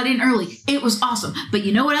 We got in early. It was awesome. But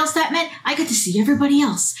you know what else that meant? I got to see everybody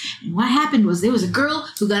else. And what happened was there was a girl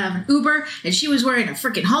who got out of an Uber, and she was wearing a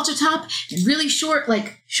freaking halter top and really short,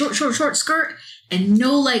 like, short skirt, and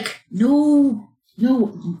no coat.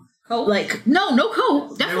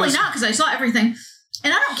 Definitely not, because I saw everything.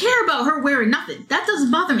 And I don't care about her wearing nothing. That doesn't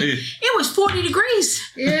bother me. It was 40 degrees.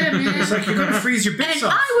 yeah, man. It's like you're going to freeze your bits And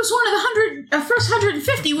off. I was one of the first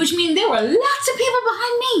 150, which means there were lots of people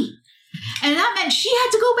behind me. And that meant she had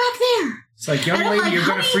to go back there. It's like, young And I'm lady, like, you're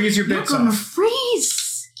going to honey, freeze your bits You're going to off. freeze.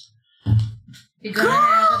 You're gonna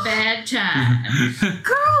have a bad time.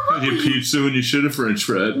 Girl, what were You you, pizza when you should have French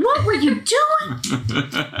fried. what were you doing?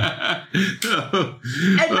 Oh.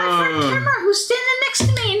 And my friend Kimmer, who's standing next to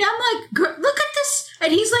me, and I'm like, "Girl, look at this."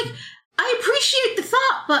 And he's like, I appreciate the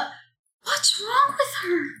thought, but what's wrong with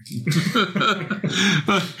her?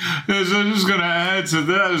 I'm just going to add to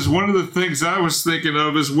that is one of the things I was thinking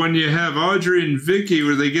of is when you have Audrey and Vicky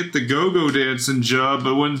where they get the go-go dancing job,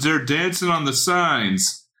 but when they're dancing on the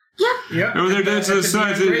signs. Yep. Yep. Oh, they're dancing at the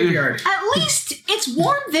sides. graveyard. At least it's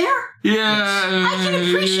warm there. Yeah. I can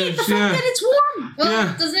appreciate the fact that it's warm. Well,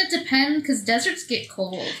 Yeah. doesn't it depend? Because deserts get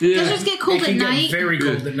cold. Yeah. Deserts get cold It at can night. get very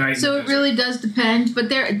cold at night. So it really does depend, but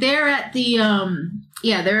they're at the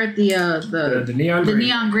they're at the neon the graveyard,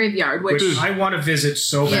 neon graveyard, which which I want to visit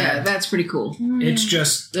so yeah, bad. that's pretty cool. It's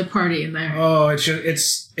just The party in there.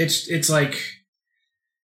 it's like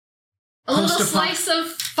A little Post-apo- slice of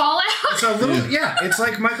Fallout. it's a little it's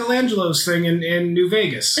like Michelangelo's thing in New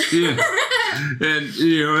Vegas. Yeah. And,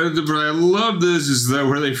 you know, but I love this is that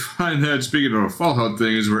where they find that, speaking of a Fallout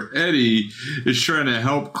thing, is where Eddie is trying to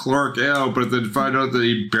help Clark out, but then find out that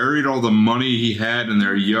he buried all the money he had in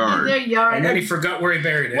their yard. In their yard. And then he forgot where he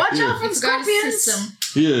buried it. Watch Yeah. out for the Forgot his scorpions. system.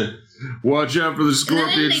 Yeah. Watch out for the And then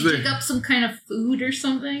scorpions they there. dig up some kind of food or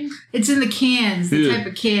something. It's in the cans, the Yeah. type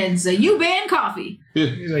of cans. You ban coffee.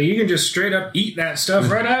 He's like, you can just straight up eat that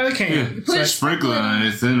stuff right out of the can. Yeah. It's like, Sprinkle on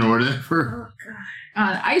anything or whatever. Oh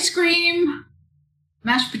god. Ice cream,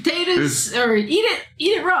 mashed potatoes, or eat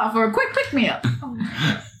it raw for a quick pick me up. Oh my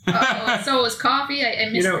god. Uh-oh. So it was coffee. I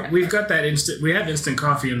missed that. we've got that we have instant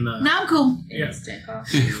coffee in the Now I'm cool. yeah. Instant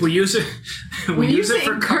coffee. We use it. We use it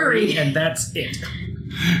for in curry, curry. and that's it.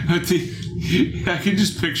 I can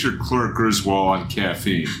just picture Clark Griswold on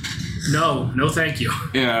caffeine. No, thank you.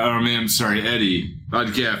 Yeah, I mean, I'm sorry, Eddie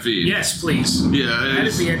on caffeine. Yes, please. Yeah, That'd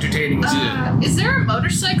it's, be entertaining. Yeah. Is there a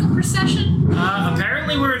motorcycle procession?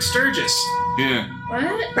 Apparently, we're at Sturgis. yeah. What?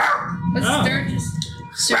 What's Oh. Sturgis?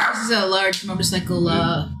 So this is a large motorcycle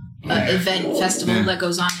event festival Yeah. that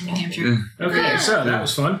goes on in New Hampshire. Okay, so that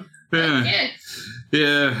was fun. Yeah. Yeah.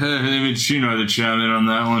 Yeah, I mean, Chino had to chime in on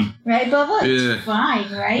that one. Right, Bubba? Yeah. Fine,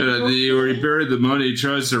 right? Where he buried the money, he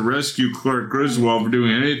tries to rescue Clark Griswold for doing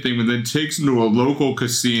anything, but then takes him to a local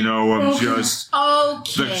casino of just the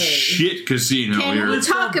Okay. shit casino Can here. we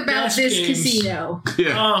talk The about best this games. casino?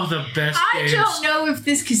 Yeah. Oh, the best I games. don't know if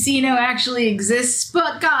this casino actually exists,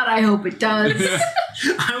 but God, I hope it does.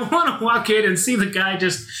 I want to walk in and see the guy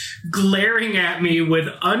just glaring at me with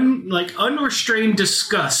unrestrained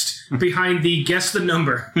disgust behind the guess the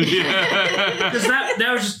number. Because that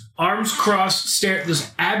was just arms crossed, stare,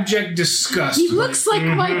 this abject disgust. He looks like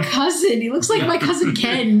my cousin. He looks like my cousin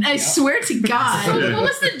Ken. I swear to So God. what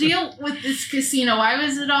was the deal with this casino? Why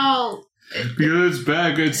was it all? Because it's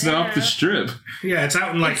back, it's off the strip. Yeah, it's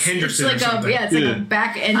out in like Henderson it's like or something. it's like Yeah. a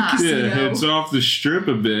back end Ah. casino. Yeah, it's off the strip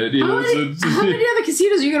a bit. You how, know, many, how many other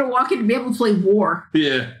casinos are you going to walk in to be able to play War?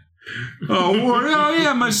 yeah. Oh,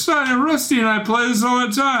 yeah, my son and Rusty and I play this all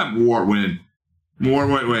the time. War, win. War,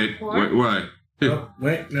 wait. Oh,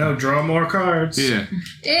 wait, no, draw more cards. Yeah,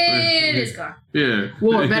 It is gone. yeah.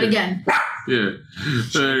 War, bet again. Yeah.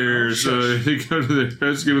 There, so they go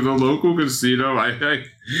to the local casino. I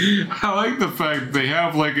like the fact they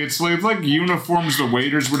have like it's like uniforms the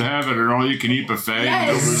waiters would have at an all-you-can-eat buffet in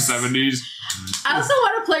the 70s. I also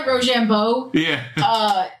want to play Rochambeau.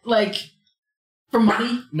 Yeah. Like for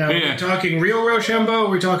money. Now, are we talking real Rochambeau or are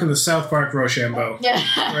we talking the South Park Rochambeau? Yeah.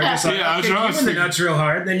 Where I just like, I'll kick you in the nuts real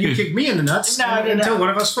hard, then you kick me in the nuts until one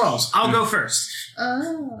of us falls. I'll go first.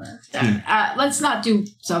 Oh. Let's not do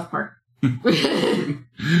South Park.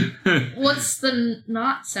 What's the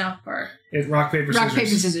not South Park? It's rock, paper, scissors. Rock, paper,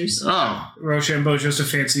 scissors. Oh. Rochambeau's just a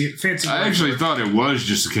fancy. I actually thought it was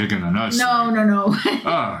just a kick in the nuts. No.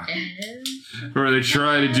 Oh. Or they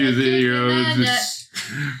try to do the,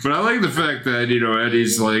 but I like the fact that,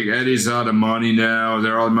 Eddie's out of money now.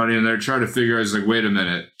 They're all money and they're trying to figure out, he's like, wait a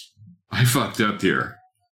minute. I fucked up here.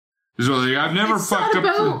 So I've never fucked up.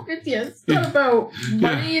 It's not about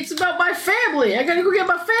money. It's about my family. I gotta go get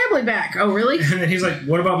my family back. Oh, really? And then he's like,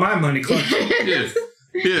 what about my money, Clark?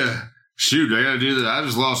 Yeah. Shoot, I gotta do that. I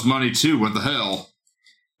just lost money too. What the hell?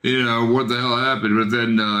 What the hell happened? But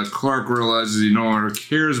then Clark realizes he no longer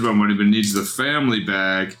cares about money, but needs the family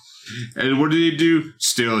back. And what did he do?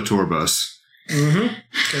 Steal a tour bus. Mm-hmm.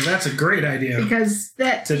 Because that's a great idea.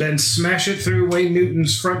 To then smash it through Wayne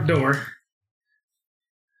Newton's front door.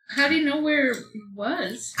 How do you know where it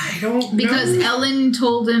was? I don't know. Because Ellen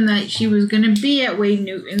told him that she was going to be at Wayne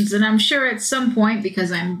Newton's, and I'm sure at some point,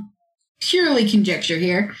 because I'm purely conjecture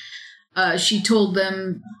here, she told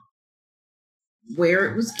them where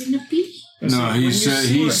it was going to be. No, he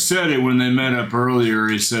said it when they met up earlier.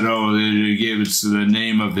 He said, they gave it to the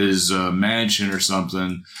name of his mansion or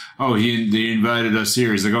something. Oh, they invited us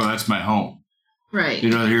here. He's like, that's my home. Right.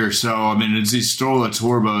 Here. So, as he stole a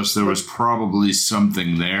tour bus, there was probably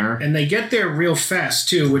something there. And they get there real fast,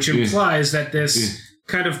 too, which implies that this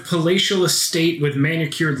kind of palatial estate with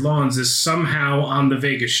manicured lawns is somehow on the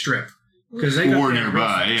Vegas Strip. Because they got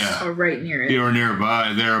nearby, yeah. Or right near it. Or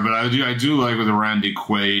nearby there. But I do like with Randy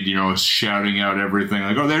Quaid, shouting out everything.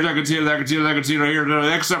 Like, there's that casino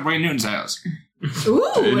here, except Wayne Newton's house.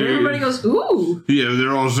 Ooh, and everybody goes, ooh. Yeah,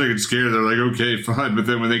 they're all freaking scared. They're like, okay, fine. But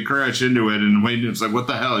then when they crash into it, and Wayne Newton's like, what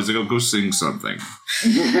the hell? He's like, go sing something.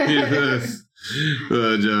 And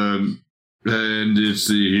let's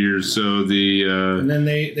see here. So and then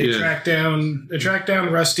they track down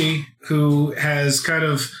Rusty, who has kind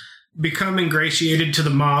of become ingratiated to the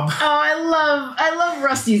mob. Oh, I love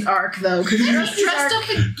Rusty's arc though, because he's dressed up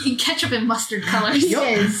in ketchup and mustard colors. He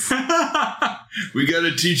is. We got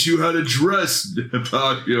to teach you how to dress,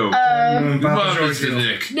 Papa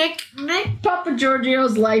Giorgio. Nick Papa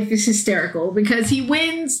Giorgio's life is hysterical because he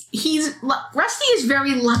wins. Rusty is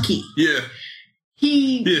very lucky. Yeah.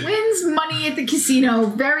 He wins money at the casino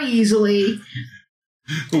very easily.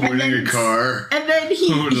 Winning a car. And then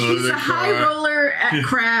he's a high roller at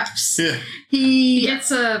craps. Yeah. He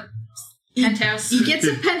gets a penthouse. He gets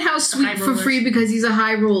a penthouse suite for free because he's a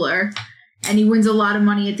high roller. And he wins a lot of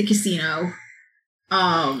money at the casino.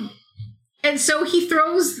 And so he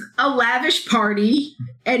throws a lavish party.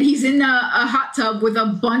 And he's in a hot tub with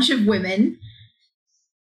a bunch of women.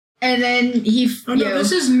 And then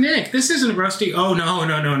this is Nick. This isn't Rusty. Oh, no.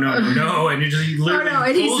 And he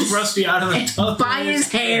literally pulls Rusty out of the tub. By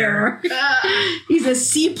his hair. He's a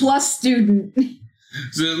C+ student.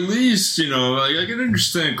 So at least, I can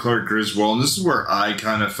understand Clark Griswold, and this is where I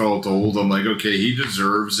kind of felt old. I'm like, okay, he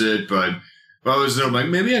deserves it, but if I was there, I'm like,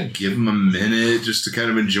 maybe I'd give him a minute just to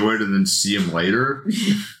kind of enjoy it and then see him later.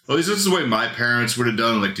 At least that's the way my parents would have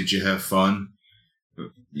done. Like, did you have fun?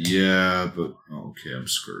 Yeah, but okay, I'm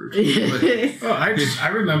screwed. I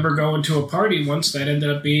remember going to a party once that ended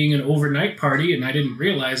up being an overnight party, and I didn't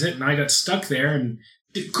realize it, and I got stuck there and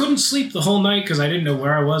couldn't sleep the whole night because I didn't know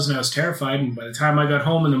where I was, and I was terrified. And by the time I got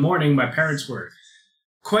home in the morning, my parents were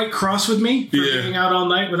quite cross with me for being out all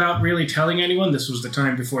night without really telling anyone. This was the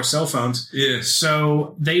time before cell phones. Yeah.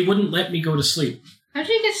 So they wouldn't let me go to sleep. How'd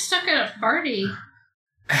you get stuck at a party?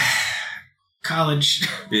 College.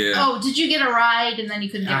 Yeah. Oh, did you get a ride and then you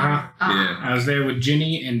couldn't get one? Yeah. I was there with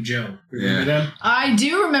Ginny and Joe. Remember them? I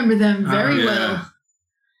do remember them very well.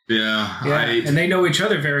 Yeah. And they know each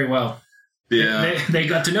other very well. Yeah. They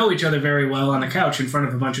got to know each other very well on the couch in front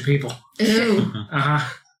of a bunch of people. Ew.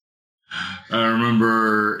 I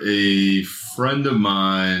remember a friend of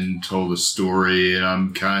mine told a story, and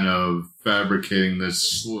I'm kind of fabricating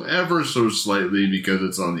this ever so slightly because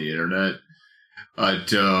it's on the internet.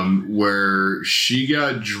 Where she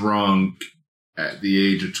got drunk at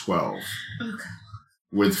the age of 12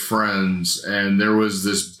 with friends, and there was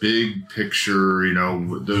this big picture,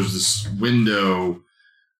 there was this window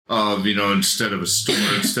of, instead of a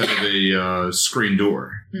screen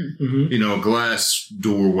door, Mm-hmm. glass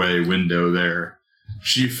doorway window there.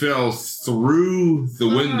 She fell through the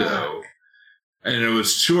window, and it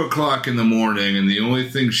was 2:00 in the morning, and the only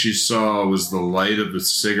thing she saw was the light of a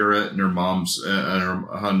cigarette in her mom's,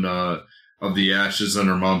 of the ashes on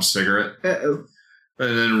her mom's cigarette. Uh-oh.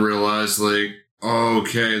 And then realized, like, oh,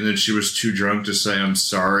 okay, and then she was too drunk to say I'm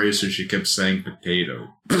sorry, so she kept saying potato.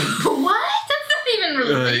 What? That's not even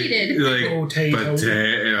related. Potato.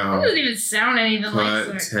 That doesn't even sound anything like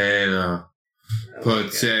that.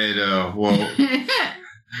 Potato. Well,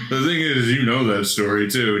 the thing is, you know that story,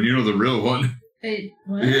 too, and you know the real one.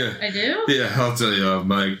 What? Yeah. I do? Yeah, I'll tell you,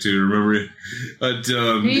 Mike, too. Remember it? But,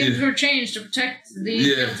 Names were changed to protect the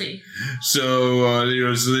guilty. So,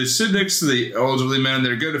 so they sit next to the elderly man.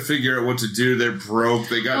 They're going to figure out what to do. They're broke.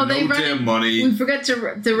 They got no damn money. We forgot to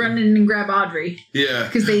run in and grab Audrey. Yeah.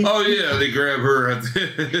 They grab her.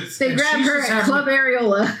 They grab her at Club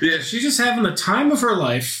Areola. Yeah. She's just having the time of her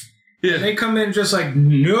life. Yeah. And they come in just like,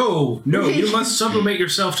 no, you must sublimate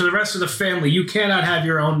yourself to the rest of the family. You cannot have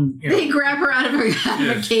your own. They grab her out of a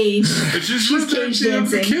cage. She's cage dancing.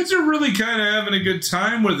 The kids are really kind of having a good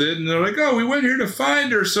time with it, and they're like, "Oh, we went here to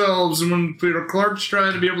find ourselves." And when Peter Clark's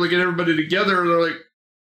trying to be able to get everybody together, they're like,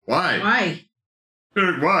 "Why? Why?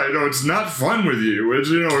 They're like, why? No, it's not fun with you. It's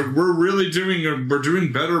we're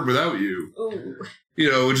doing better without you." Ooh.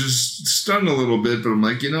 Which is stung a little bit, but I'm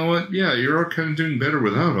like, you know what? Yeah, you're all kind of doing better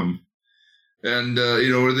without him. And,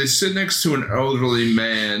 where they sit next to an elderly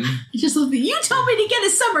man. You told me to get a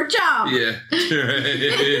summer job. Yeah.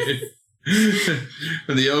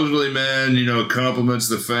 And the elderly man, compliments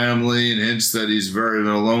the family and hints that he's very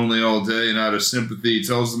lonely all day and out of sympathy. He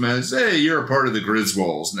tells the man, hey, you're a part of the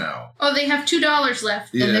Griswolds now. Oh, they have $2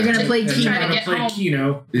 left. Yeah. And they're going to play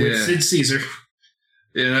Keno with Sid Caesar.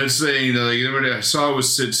 And I'm saying, when I saw it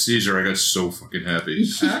was Sid Caesar, I got so fucking happy.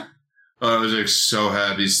 Huh? I was so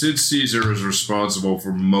happy. Sid Caesar was responsible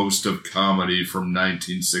for most of comedy from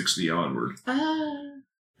 1960 onward.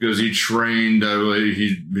 Because he trained,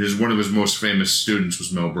 one of his most famous students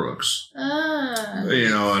was Mel Brooks.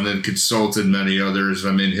 And then consulted many others.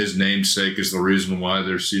 I mean, his namesake is the reason why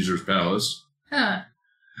there's Caesar's Palace. Huh.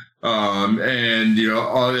 And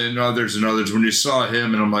others. When you saw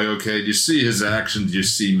him, and I'm like, okay, do you see his actions? Do you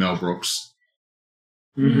see Mel Brooks?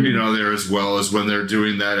 Mm-hmm. There as well as when they're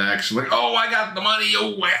doing that action, like, oh, I got the money,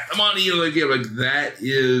 like that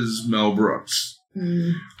is Mel Brooks.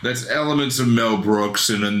 Mm. That's elements of Mel Brooks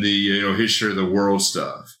and then the, history of the world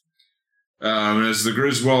stuff. And as the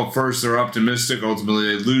Griswold first, they're optimistic. Ultimately,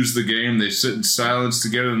 they lose the game. They sit in silence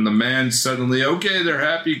together, and the man suddenly, okay, they're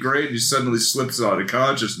happy, great, and he suddenly slips out of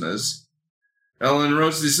consciousness. Ellen and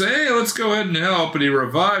Rosie say, hey, let's go ahead and help, and he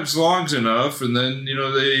revives long enough, and then,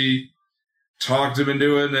 they talked him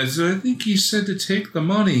into it, and I said, I think he said to take the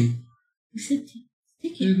money. He said to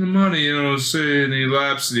take the money, and he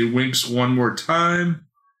laughs and he winks one more time.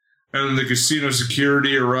 And then the casino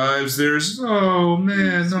security arrives. Oh,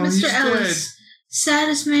 man, no, Mr. he's Ellis, dead.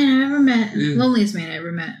 Saddest man I've ever met. Yeah. Loneliest man I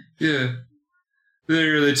ever met. Yeah.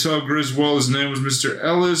 They tell Griswold his name was Mr.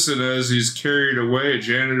 Ellis, and as he's carried away, a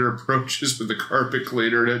janitor approaches with the carpet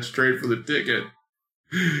cleaner and heads straight for the ticket.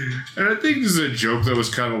 And I think this is a joke that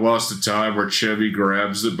was kind of lost to time, where Chevy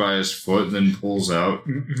grabs it by his foot and then pulls out.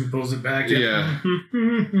 Pulls it back. Yeah.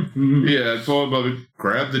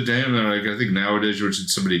 Grab the damn. I think nowadays you would see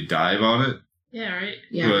somebody dive on it. Yeah, right.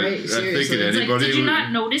 Yeah, but right. I Seriously. think It's anybody did you would,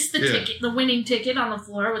 not notice the winning ticket on the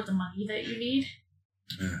floor with the money that you need?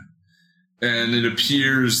 Yeah. And it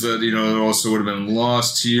appears that, it also would have been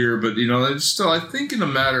lost here, but, it's still, I think in a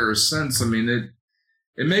matter of sense, I mean,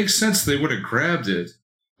 it makes sense they would have grabbed it.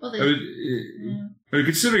 Well, I mean,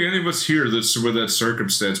 considering any of us here that's with that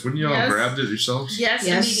circumstance, wouldn't y'all have grabbed it yourselves? Yes,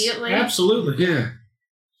 immediately. Absolutely. Yeah.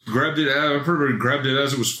 Grabbed it out. I've heard grabbed it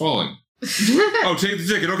as it was falling. Oh, take the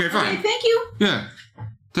ticket. Okay, fine. Okay, thank you. Yeah.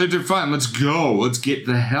 Take it, fine. Let's go. Let's get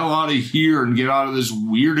the hell out of here and get out of this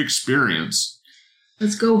weird experience.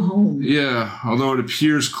 Let's go home. Yeah, although it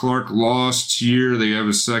appears Clark lost here. They have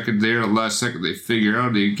a second there. The last second they figure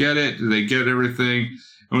out. They get it. They get everything.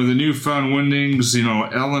 And with the newfound winnings,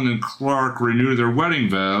 Ellen and Clark renew their wedding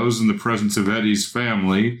vows in the presence of Eddie's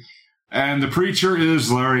family. And the preacher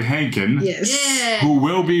is Larry Hankin. Yes. Yeah. Who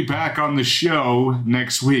will be back on the show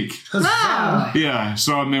next week. Wow. Yeah,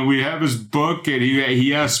 so I mean, we have his book, and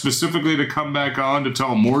he asked specifically to come back on to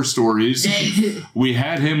tell more stories. We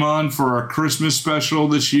had him on for our Christmas special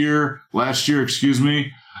last year,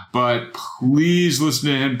 but please listen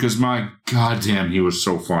to him, because my goddamn, he was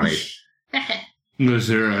so funny. As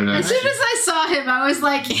soon as I saw him, I was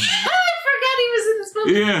like, I forgot he was in this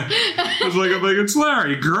Yeah. I'm like, it's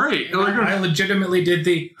Larry. Great. I legitimately did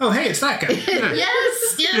oh, hey, it's that guy. Yeah.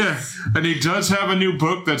 Yes. Yeah, and he does have a new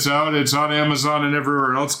book that's out. It's on Amazon and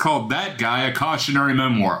everywhere else called That Guy, A Cautionary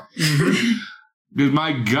Memoir. Because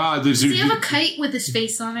my God, Does he have a kite with his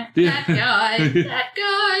face on it? Yeah. That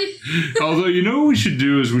guy. Although, you know what we should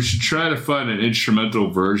do is we should try to find an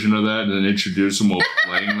instrumental version of that and then introduce him while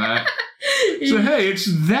playing that. So, hey, it's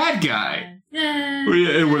that guy.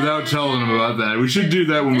 Without telling him about that. We should do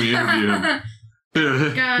that when we interview him.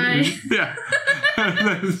 Guy. Yeah.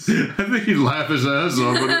 I think he'd laugh his ass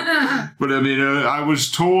off. But I mean, I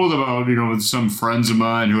was told about, with some friends of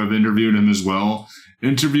mine who have interviewed him as well.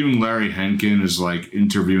 Interviewing Larry Henkin is like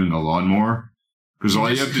interviewing a lawnmower. Because all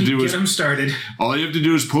you have to do is get him started. All you have to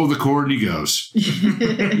do is pull the cord and he goes.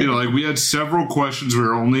 We had several questions. We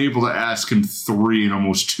were only able to ask him 3 in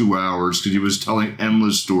almost 2 hours because he was telling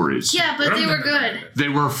endless stories. Yeah, but they were good. They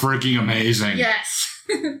were freaking amazing. Yes.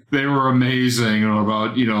 They were amazing.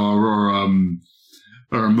 About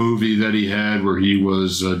or a movie that he had where he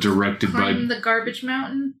was directed by the Garbage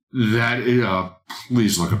Mountain. That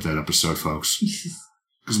please look up that episode, folks.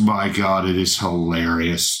 Because my God, it is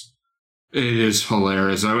hilarious. It is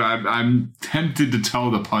hilarious. I'm tempted to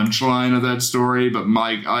tell the punchline of that story, but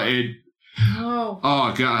oh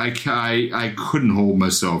God, I couldn't hold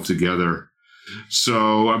myself together.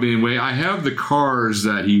 So I mean, I have the cars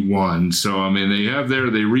that he won. So I mean,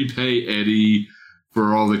 they repay Eddie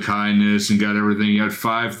for all the kindness and got everything. He got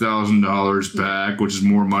 $5,000 back, which is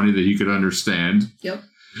more money than he could understand. Yep.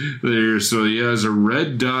 So he has a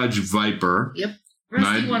red Dodge Viper. Yep.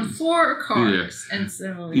 Rusty won 4 cars. Yeah. And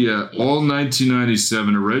so all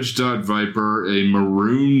 1997, a red Dodge Viper, a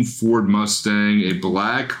maroon Ford Mustang, a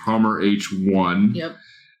black Hummer H1, yep,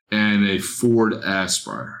 and a Ford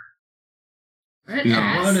Aspire.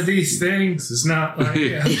 One of these things is not like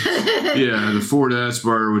yeah, the Ford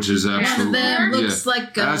Aspire, which is absolutely looks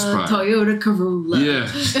like a Toyota Corolla.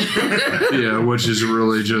 Yeah, which is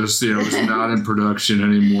really just it's not in production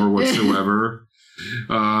anymore whatsoever.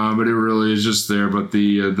 But it really is just there. But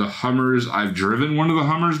the Hummers, I've driven one of the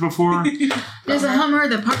Hummers before. There's a Hummer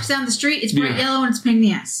that parks down the street. It's bright yellow and it's a pain in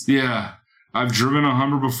the ass. Yeah. I've driven a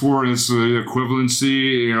Hummer before, and it's the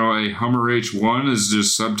equivalency. A Hummer H1 is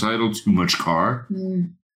just subtitled "Too Much Car."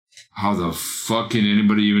 Mm. How the fuck can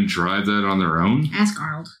anybody even drive that on their own? Ask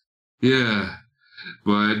Arnold. Yeah,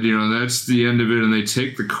 but that's the end of it, and they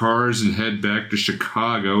take the cars and head back to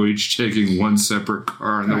Chicago, each taking one separate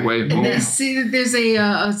car on the way home. And they see that there's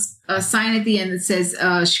a sign at the end that says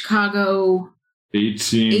Chicago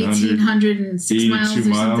 1806 miles or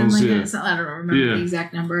something like that. I don't remember the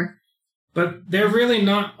exact number. But they're really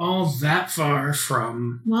not all that far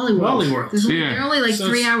from Wally World. They're only like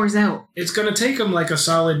 3 hours out. It's going to take them like a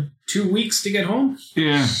solid 2 weeks to get home.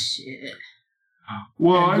 Yeah. Shit.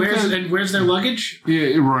 Well, and where's their luggage?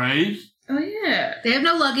 Yeah, right. Oh yeah. They have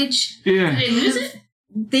no luggage. Yeah. Did they lose it?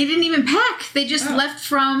 They didn't even pack. They just left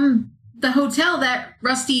from the hotel that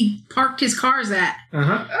Rusty parked his cars at.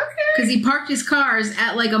 Okay. Because he parked his cars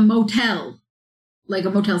at like a Motel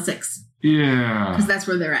 6. Yeah. Because that's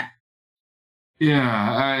where they're at.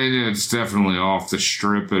 Yeah, it's definitely off the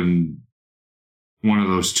strip and one of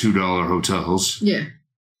those $2 hotels. Yeah.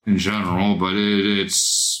 In general, but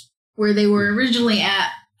it's where they were originally at.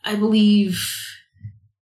 I believe.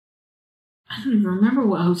 I don't even remember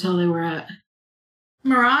what hotel they were at.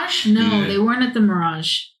 Mirage? No, they weren't at the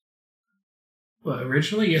Mirage. Well,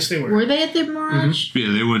 originally, yes, they were. Were they at the Mirage? Mm-hmm.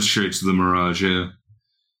 Yeah, they went straight to the Mirage. Yeah.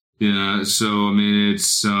 Yeah. So I mean,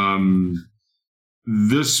 it's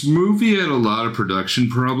this movie had a lot of production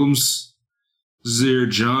problems.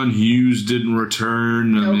 John Hughes didn't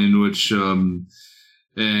return. Nope. I mean, which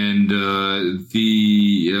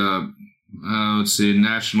let's see,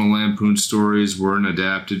 National Lampoon stories weren't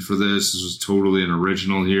adapted for this. This was totally an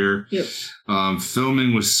original here. Yep.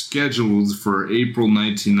 Filming was scheduled for April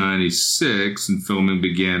 1996, and filming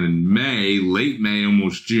began in late May,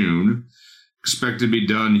 almost June. Expected to be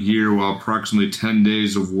done here, while approximately 10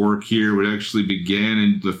 days of work here would actually begin.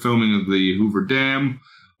 And the filming of the Hoover Dam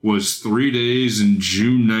was 3 days in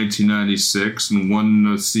June 1996, and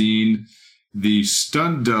one scene. The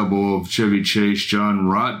stunt double of Chevy Chase, John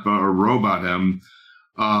Robotham,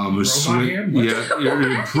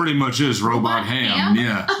 it pretty much is Robot Ham.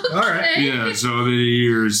 Yeah. All right. Yeah. So over the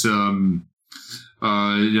years, swinging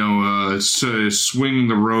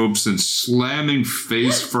the ropes and slamming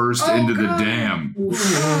face first into the dam.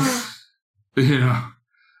 Yeah.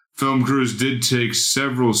 Film crews did take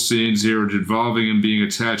several scenes here involving him being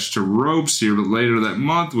attached to ropes here, but later that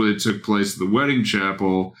month, when it took place at the wedding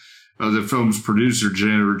chapel, the film's producer,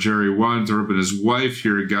 Jerry Weinthorpe, and his wife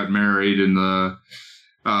here got married, and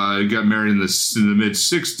got married in the mid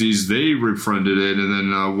 60s. They refronted it, and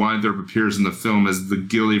then Weinthorpe appears in the film as the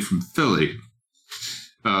Gilly from Philly.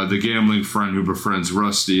 The gambling friend who befriends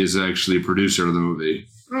Rusty is actually a producer of the movie.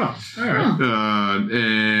 Oh, all right.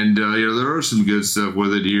 And there are some good stuff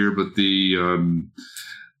with it here, but the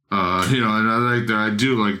and I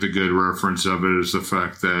do like the good reference of it is the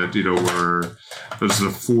fact that where there's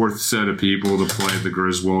the fourth set of people to play the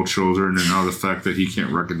Griswold children, and now the fact that he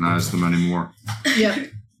can't recognize them anymore.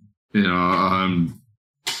 Yep.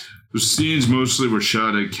 The scenes mostly were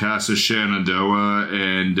shot at Casa Shenandoah,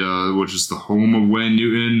 and which is the home of Wayne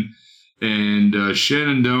Newton. And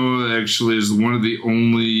Shenandoah actually is one of the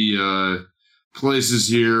only places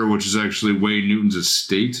here which is actually Wayne Newton's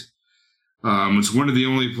estate. It's one of the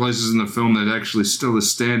only places in the film that actually still is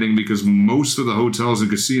standing because most of the hotels and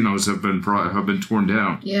casinos have been torn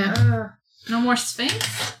down. Yeah. No more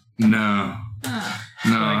Sphinx? No. Oh.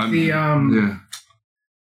 No.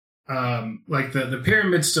 Like the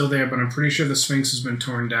pyramid's still there, but I'm pretty sure the Sphinx has been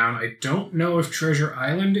torn down. I don't know if Treasure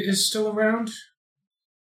Island is still around.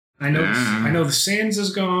 I know the Sands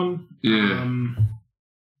is gone. Yeah.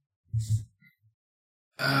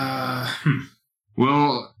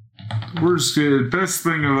 Well, we're just the best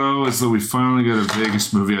thing though is that we finally got a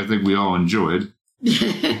Vegas movie. I think we all enjoyed. It's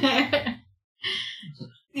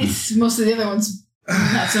most of the other ones,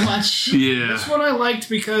 not so much. Yeah. This one I liked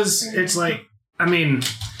because it's like, I mean,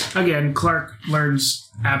 again, Clark learns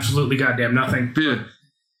absolutely goddamn nothing. Yeah.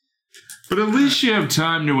 But at least you have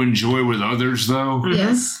time to enjoy with others, though.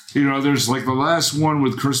 Yes. There's like the last one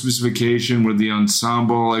with Christmas Vacation with the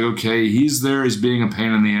ensemble. Like, okay, he's there, he's being a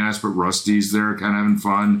pain in the ass, but Rusty's there, kind of having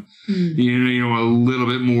fun. Mm. A little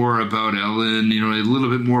bit more about Ellen. A little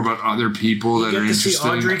bit more about other people that are interesting. See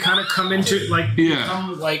Audrey kind of come into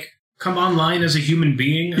come online as a human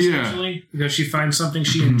being, essentially, because she finds something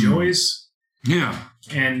she enjoys. Yeah.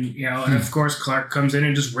 And, and of course Clark comes in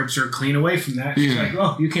and just rips her clean away from that. She's like,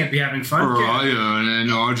 oh, you can't be having fun.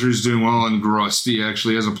 And Audrey's doing well, and Rusty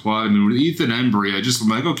actually has a plot. I mean, with Ethan Embry, I'm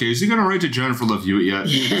like, okay, is he going to write to Jennifer Love Hewitt yet?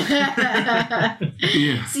 Yeah.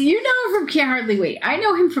 So you know him from Can't Hardly Wait. I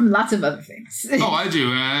know him from lots of other things. Oh, I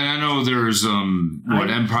do. I know there's,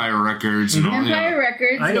 Empire Records and all that. Empire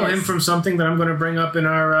Records, I know him from something that I'm going to bring up in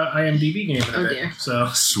our IMDb game in a bit. Dear. So.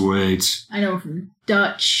 Sweet. I know him from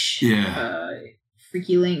Dutch. Yeah.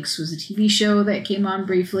 Freaky Links was a TV show that came on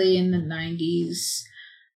briefly in the 90s.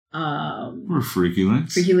 Or Freaky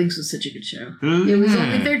Links. Freaky Links was such a good show. It was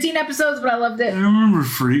only 13 episodes, but I loved it. I remember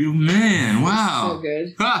Freaky. Man, wow. So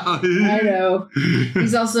good. I know.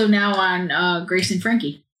 He's also now on Grace and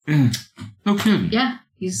Frankie. Yeah. No kidding. Yeah.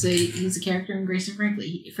 He's a character in Grace and Frankie.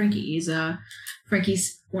 He's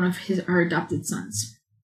Frankie's one of our adopted sons.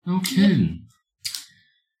 No kidding.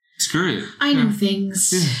 It's great. I know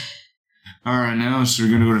things. Yeah. All right, now, so we're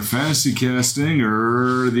going to go to fantasy casting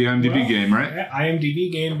or the IMDb game, right?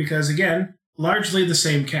 IMDb game, because, again, largely the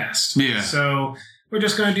same cast. Yeah. So we're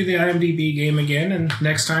just going to do the IMDb game again, and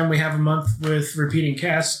next time we have a month with repeating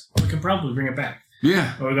casts, we can probably bring it back.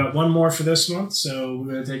 Yeah. But we got one more for this month, so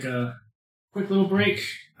we're going to take a quick little break.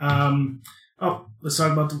 Let's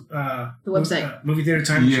talk about the website.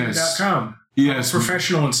 MovieTheaterTimeMachine.com. Yes. All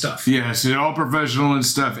professional and stuff. Yes, all professional and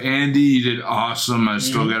stuff. Andy, you did awesome. I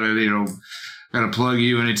still gotta plug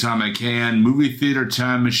you anytime I can.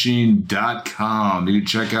 MovieTheaterTimeMachine.com. You can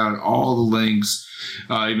check out all the links,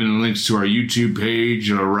 even the links to our YouTube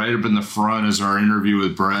page. Right up in the front is our interview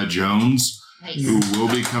with Brad Jones. Nice. Who will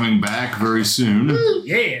be coming back very soon.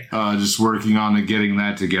 Yeah. Just working on getting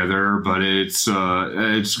that together, but this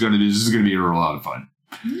is gonna be a lot of fun.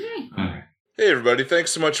 Hey everybody,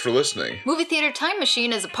 thanks so much for listening. Movie Theater Time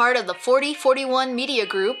Machine is a part of the 4041 Media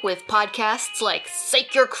Group with podcasts like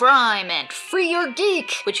Psych Your Crime and Free Your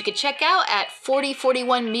Geek, which you can check out at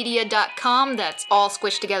 4041media.com. That's all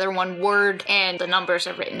squished together one word, and the numbers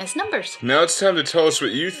are written as numbers. Now it's time to tell us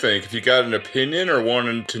what you think. If you got an opinion or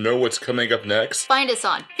wanted to know what's coming up next, find us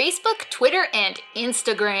on Facebook, Twitter, and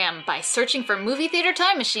Instagram by searching for Movie Theater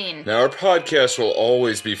Time Machine. Now our podcast will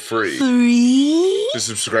always be free. Free? To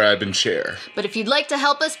subscribe and share. But if you'd like to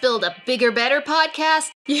help us build a bigger, better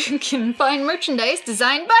podcast, you can find merchandise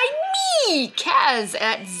designed by me, Kaz,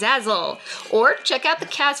 at Zazzle. Or check out the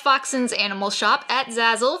Kaz Foxen's Animal Shop at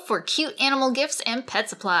Zazzle for cute animal gifts and pet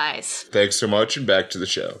supplies. Thanks so much, and back to the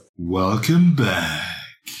show. Welcome back.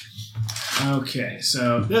 Okay,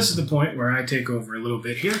 so this is the point where I take over a little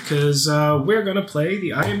bit here, because we're going to play the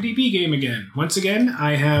IMDb game again. Once again,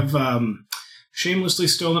 I have shamelessly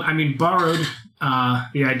borrowed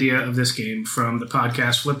the idea of this game from the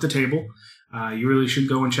podcast Flip the Table. You really should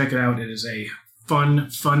go and check it out. It is a fun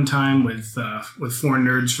time with four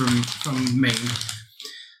nerds from Maine.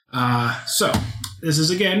 So, this is,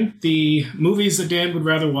 again, the movies that Dan would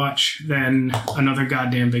rather watch than another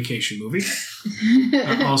goddamn vacation movie,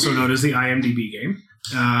 also known as the IMDb game.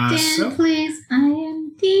 Dan, please,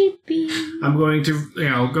 IMDb. I'm going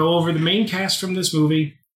to go over the main cast from this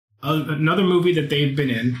movie, another movie that they've been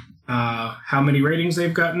in, how many ratings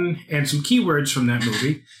they've gotten, and some keywords from that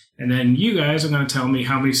movie. And then you guys are going to tell me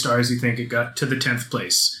how many stars you think it got to the 10th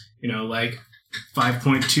place. Like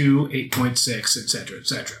 5.2, 8.6, etc.,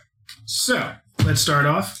 etc. So, let's start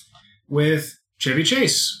off with Chevy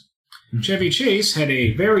Chase. Chevy Chase had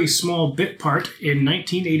a very small bit part in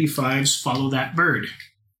 1985's Follow That Bird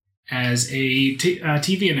as a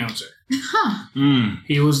TV announcer. Huh.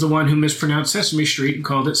 He was the one who mispronounced Sesame Street and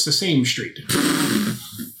called it Sesame Street.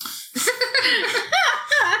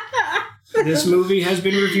 This movie has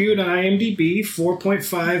been reviewed on IMDb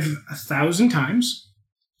 4.5 thousand times.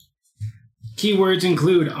 Keywords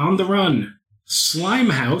include On the Run, Slime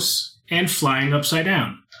House, and Flying Upside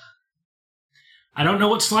Down. I don't know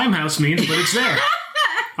what Slime House means, but it's there.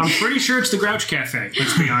 I'm pretty sure it's the Grouch Cafe,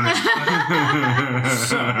 let's be honest.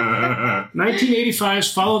 So,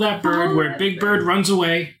 1985's Follow That Bird, where Big Bird runs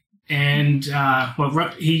away, and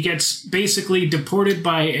he gets basically deported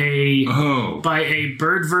by a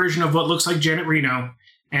bird version of what looks like Janet Reno,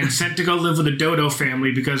 and sent to go live with a dodo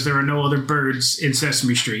family because there are no other birds in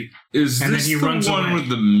Sesame Street. Is and this then he the runs one away. with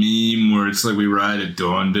the meme where it's like we ride at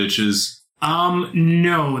dawn, bitches?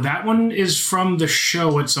 No, that one is from the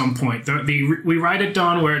show at some point. We Ride at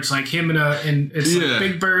Dawn, where it's like him and it's like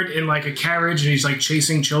Big Bird in like a carriage, and he's like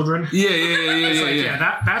chasing children.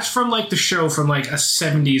 Yeah. That's from like the show from like a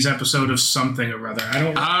 70s episode of something or other. I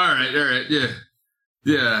don't. All right, yeah.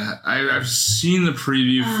 I've seen the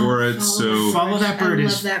preview for it, so Follow That Bird I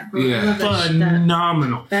is love that bird. yeah. I love that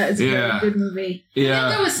phenomenal. That is a Yeah. very good movie. I yeah,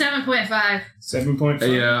 think it was 7.5. 7.5.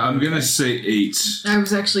 yeah. I'm gonna say 8. I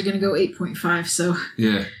was actually going to go 8.5, so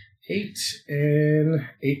Yeah. 8 and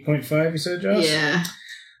 8.5. You said, Josh? yeah.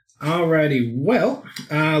 Alrighty, well,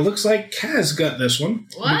 looks like Kaz got this one.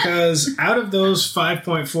 What? Because out of those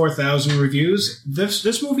 5.4 thousand reviews,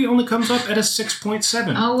 this movie only comes up at a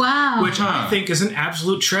 6.7. Oh, wow. Which I think is an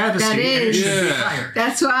absolute travesty. That and it is. should be Yeah. higher.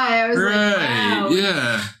 That's why I was like, Right. wow.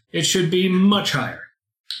 Yeah. It should be much higher.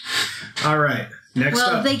 Alright, next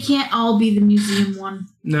Well, up. they can't all be the museum one.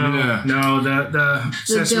 No, The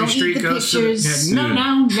Sesame don't eat Street the goes pictures. to...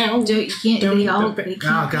 No. Don't, you can't, Don't they eat all, the they pic-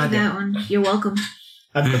 can't Oh, do goddamn. that one. You're welcome.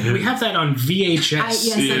 We have that on VHS.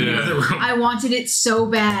 Yes, Yeah. in the other room. I wanted it so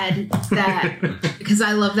bad that, because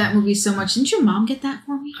I love that movie so much. Didn't your mom get that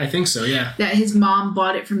for me? I think so, yeah. That his mom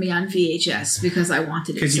bought it for me on VHS because I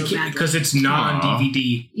wanted it so badly. Because it's not on Aw.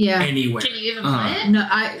 DVD Yeah. anywhere. Can you even play it? No,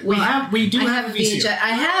 We do I have a VCR.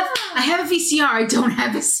 I have a VCR. I don't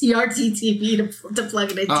have a CRT TV to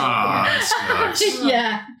plug it into. Ah, sucks.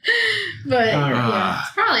 Yeah, but All right. yeah,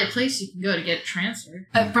 It's probably a place you can go to get it transferred.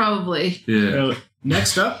 probably. Yeah. Well,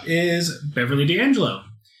 next up is Beverly D'Angelo.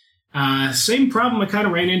 Same problem I kind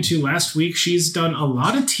of ran into last week. She's done a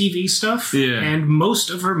lot of TV stuff, Yeah. and most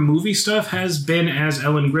of her movie stuff has been as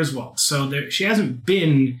Ellen Griswold. So she hasn't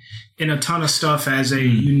been in a ton of stuff as a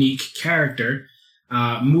unique character,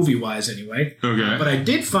 movie-wise anyway. Okay. But I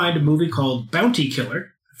did find a movie called Bounty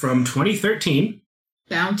Killer from 2013.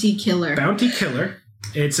 Bounty Killer. Bounty Killer.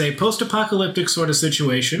 It's a post-apocalyptic sort of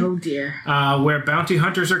situation. Oh dear. Where bounty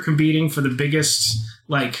hunters are competing for the biggest,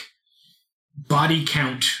 like, body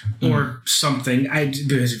count or something. I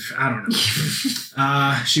don't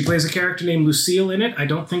know. She plays a character named Lucille in it. I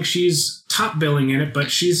don't think she's top billing in it, but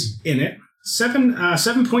she's in it.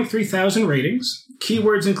 7.3 thousand ratings.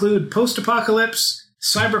 Keywords include post-apocalypse,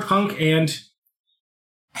 cyberpunk, and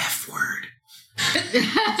F-word.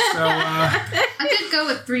 So, I'm gonna go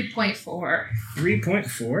with 3.4.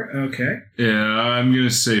 3.4, okay. Yeah, I'm gonna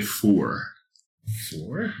say 4.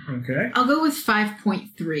 4, okay. I'll go with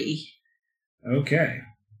 5.3. Okay.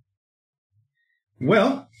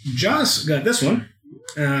 Well, Joss got this one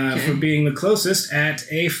for being the closest at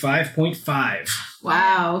a 5.5.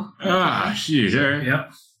 Wow. Ah, jeez. All right.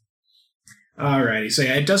 Yep. Alrighty, so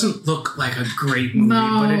yeah, it doesn't look like a great movie,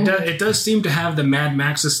 No. but it does seem to have the Mad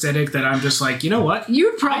Max aesthetic that I'm just like, you know what?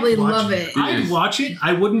 You'd probably I'd watch love it. I'd watch it.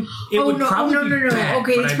 I wouldn't. It would probably be bad.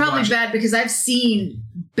 Okay, but it's I'd probably watch it. bad because I've seen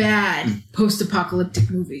bad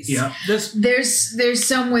post-apocalyptic movies. Yeah. This. There's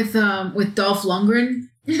some with Dolph Lundgren.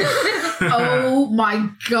 Oh my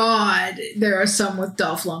god, there are some with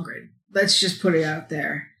Dolph Lundgren. Let's just put it out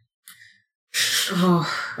there. Oh,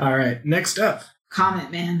 All right. Next up,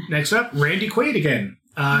 man. Randy Quaid again.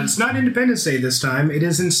 It's not Independence Day this time. It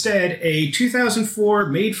is instead a 2004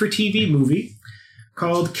 made-for-TV movie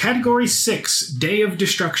called Category 6, Day of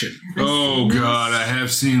Destruction, Oh God, I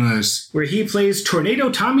have seen this. where he plays Tornado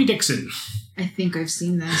Tommy Dixon. I think I've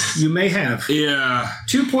seen this. You may have. Yeah.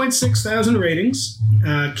 2.6 thousand ratings.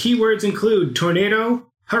 Keywords include tornado,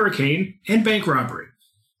 hurricane, and bank robbery.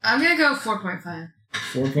 I'm gonna go 4.5.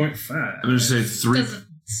 4.5. I'm gonna say 3. Doesn't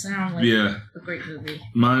sound like Yeah. a great movie.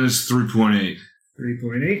 Mine is 3.8.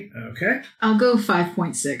 3.8. Okay. I'll go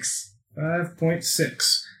 5.6.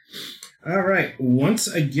 5.6. All right. Once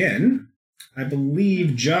again, I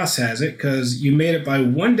believe Joss has it because you made it by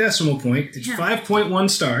 1 decimal point. It's Yeah. 5.1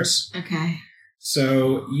 stars. Okay.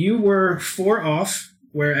 So you were 4 off,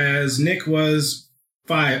 whereas Nick was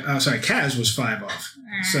 5. Kaz was 5 off.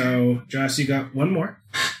 So Joss, you got 1 more.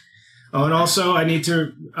 Oh, and also I need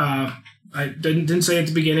to. I didn't say at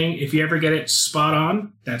the beginning. If you ever get it spot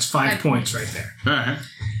on, that's 5 points right there. Alright.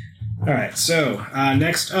 All right. So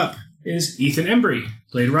next up is Ethan Embry,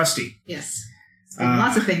 played Rusty. Yes.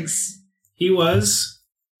 Lots of things. He was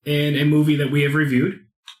in a movie that we have reviewed,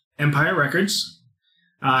 Empire Records.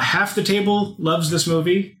 Half the table loves this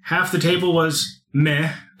movie. Half the table was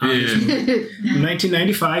meh. On this movie. In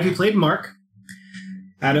 1995, he played Mark.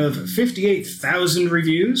 Out of 58,000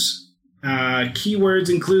 reviews, keywords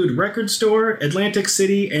include record store, Atlantic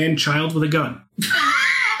City, and child with a gun.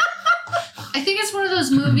 I think it's one of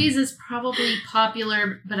those movies that's probably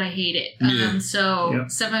popular, but I hate it. Yeah. So Yep.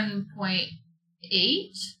 7.8.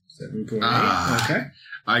 7.8. Ah. Okay.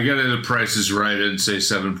 I got it. The Price is Right and say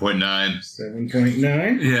 7.9.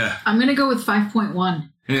 7.9. Yeah. I'm going to go with 5.1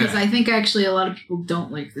 because Yeah. I think actually a lot of people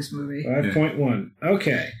don't like this movie. 5.1.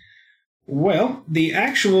 Okay. Well, the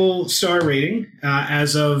actual star rating,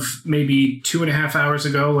 as of maybe 2.5 hours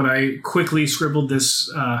ago, when I quickly scribbled this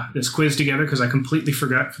quiz together because I completely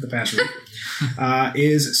forgot for the past week,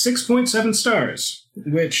 is 6.7 stars,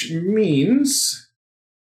 which means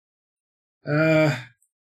I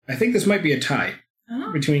think this might be a tie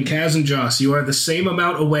Oh. between Kaz and Joss. You are the same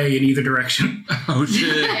amount away in either direction, Oh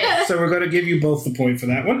shit. so we're going to give you both the point for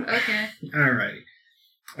that one. Okay.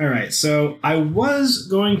 All right, so I was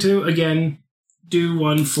going to, again, do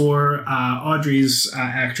one for Audrey's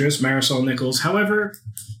actress, Marisol Nichols. However,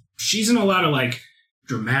 she's in a lot of, like,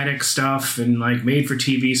 dramatic stuff and, like,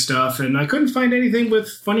 made-for-TV stuff, and I couldn't find anything with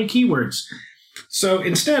funny keywords. So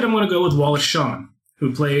instead, I'm going to go with Wallace Shawn,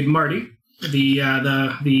 who played Marty,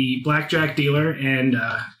 the blackjack dealer and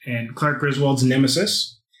Clark Griswold's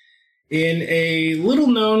nemesis, in a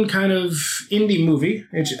little-known kind of indie movie.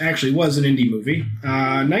 It actually was an indie movie.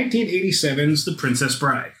 1987's The Princess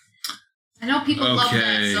Bride, I know people love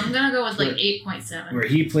that, Okay. so I'm gonna go with like 8.7. where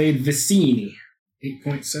he played Vicini.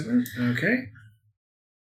 8.7, okay.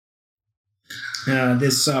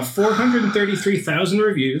 This 433,000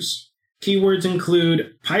 reviews. Keywords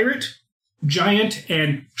include pirate, giant,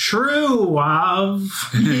 and true of.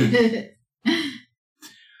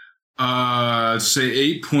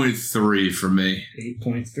 Say 8.3 for me.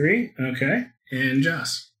 8.3, okay. And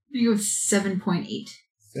Joss. I'm going to go with 7.8.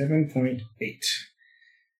 7.8.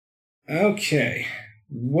 Okay.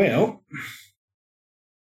 Well,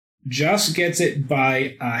 Joss gets it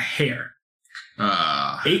by a hair.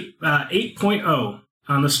 8.0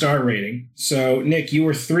 on the star rating. So, Nick, you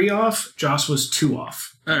were 3 off. Joss was 2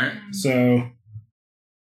 off. Alright. So,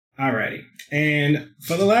 alrighty. And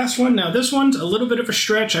for the last one, now this one's a little bit of a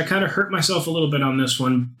stretch. I kind of hurt myself a little bit on this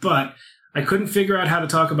one, but I couldn't figure out how to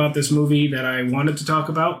talk about this movie that I wanted to talk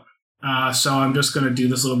about. So I'm just going to do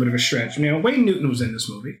this little bit of a stretch. You know, Wayne Newton was in this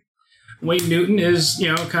movie. Wayne Newton is,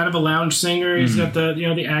 kind of a lounge singer. He's got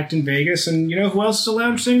the act in Vegas. And you know who else is a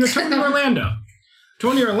lounge singer? Tony Orlando.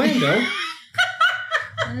 Tony Orlando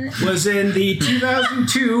was in the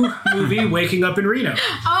 2002 movie Waking Up in Reno.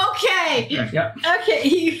 Okay. Yep. Okay.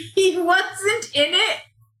 He wasn't in it.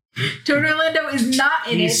 Tony Orlando is not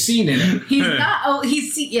in He's it. seen in it. He's not. Oh,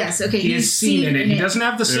 he's seen. Yes. Okay. He's seen in it. He doesn't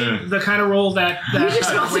have the same, the kind of role that You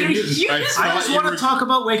just want Wayne to. Newton. You I just thought I just you want were- to talk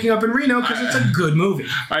about Waking Up in Reno because it's a good movie.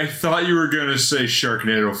 I thought you were going to say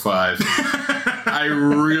Sharknado 5. I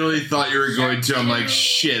really thought you were going to. I'm like,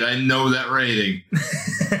 shit, I know that rating.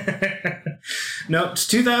 Nope, it's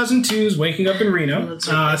 2002's Waking Up in Reno. Looks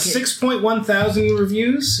like it. 6.1 thousand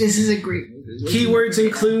reviews. This is a great movie. Keywords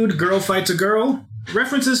include girl fights a girl,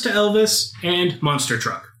 references to Elvis, and monster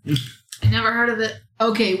truck. I never heard of it.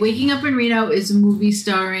 Okay, Waking Up in Reno is a movie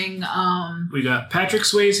starring We got Patrick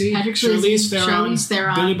Swayze, Patrick Swayze, Charlize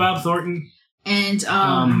Theron, Billy Bob Thornton, and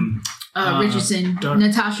Richardson,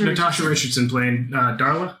 Natasha Natasha Richardson playing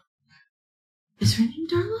Darla. Is her name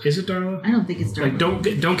Darla? Is it Darla? I don't think it's Darla.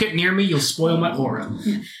 Like, don't get near me. You'll spoil my aura.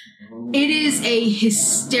 It is a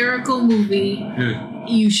hysterical movie. Yeah.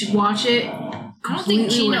 You should watch it. I don't think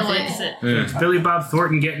completely Gino worth likes it. Yeah. Billy Bob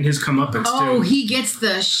Thornton getting his comeuppance Oh, too. he gets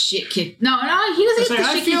the shit kicked. No, he doesn't It's get like, the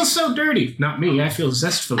I shit feel kicked. so dirty. Not me. I feel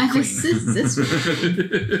zestfully I clean. feel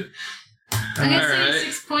I'm gonna Alright. say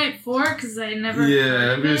 6.4 because I never. Yeah, heard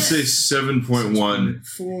I'm of gonna it. say 7.1.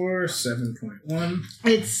 4, 7.1.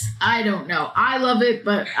 I don't know. I love it,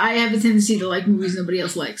 but I have a tendency to like movies nobody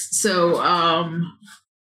else likes. So,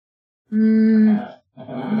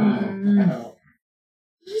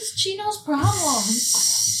 What's Gino's problem?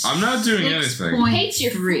 I'm not doing anything. Hates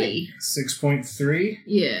your 3. 6.3.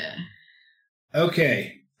 Yeah.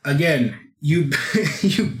 Okay. Again, you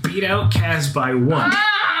you beat out Kaz by 1.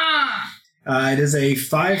 Ah! It is a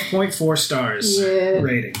 5.4 stars Yeah.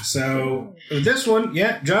 rating. So with this one,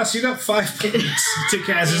 yeah, Joss, you got 5 points to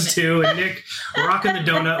Kaz's 2, and Nick rocking the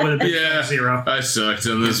donut with a big Yeah. 0. I sucked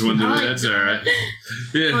on this one, dude. That's alright.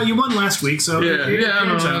 Yeah. Well, you won last week, so Yeah, I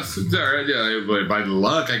don't know. it's It's alright, yeah. But by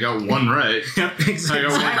luck, I got one right. Yep, I exactly.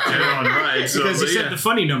 got one right. So, Because you but said yeah. the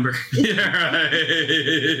funny number. Yeah, right.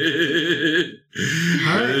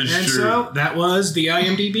 All right, That is and true. so that was the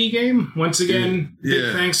IMDb game. Once again, big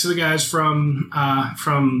Yeah. thanks to the guys from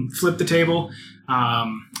Flip the Table.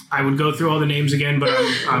 I would go through all the names again, but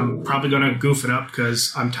I'm probably going to goof it up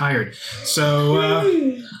because I'm tired. So,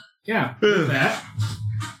 yeah, with that.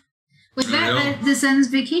 With Yeah. that, this ends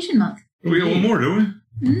vacation month. We got one more, don't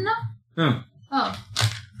No. we? Oh. Oh,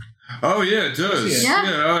 Oh, yeah, it does. Yeah.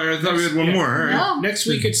 Oh, I thought we had one Yeah. more. All right. No. Next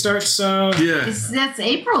week it starts. Yeah. That's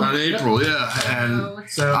April. On April, yeah. And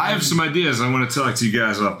So I have some ideas I want to talk to you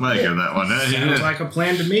guys off mic of that one. sounds Yeah. like a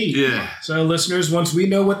plan to me. Yeah. So, listeners, once we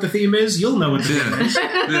know what the theme is, you'll know what the theme is.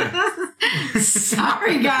 Yeah.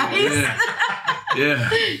 Sorry, guys. Yeah. Yeah.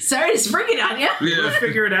 Sorry to spring it on you. We'll Yeah.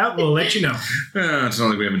 figure it out. We'll let you know. It's not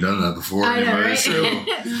like we haven't done that before. I know, anyway, right? So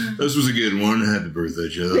this was a good one. Happy birthday,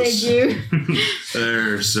 Joe. Thank you.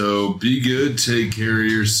 There. So be good. Take care of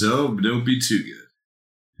yourself. But don't be too good.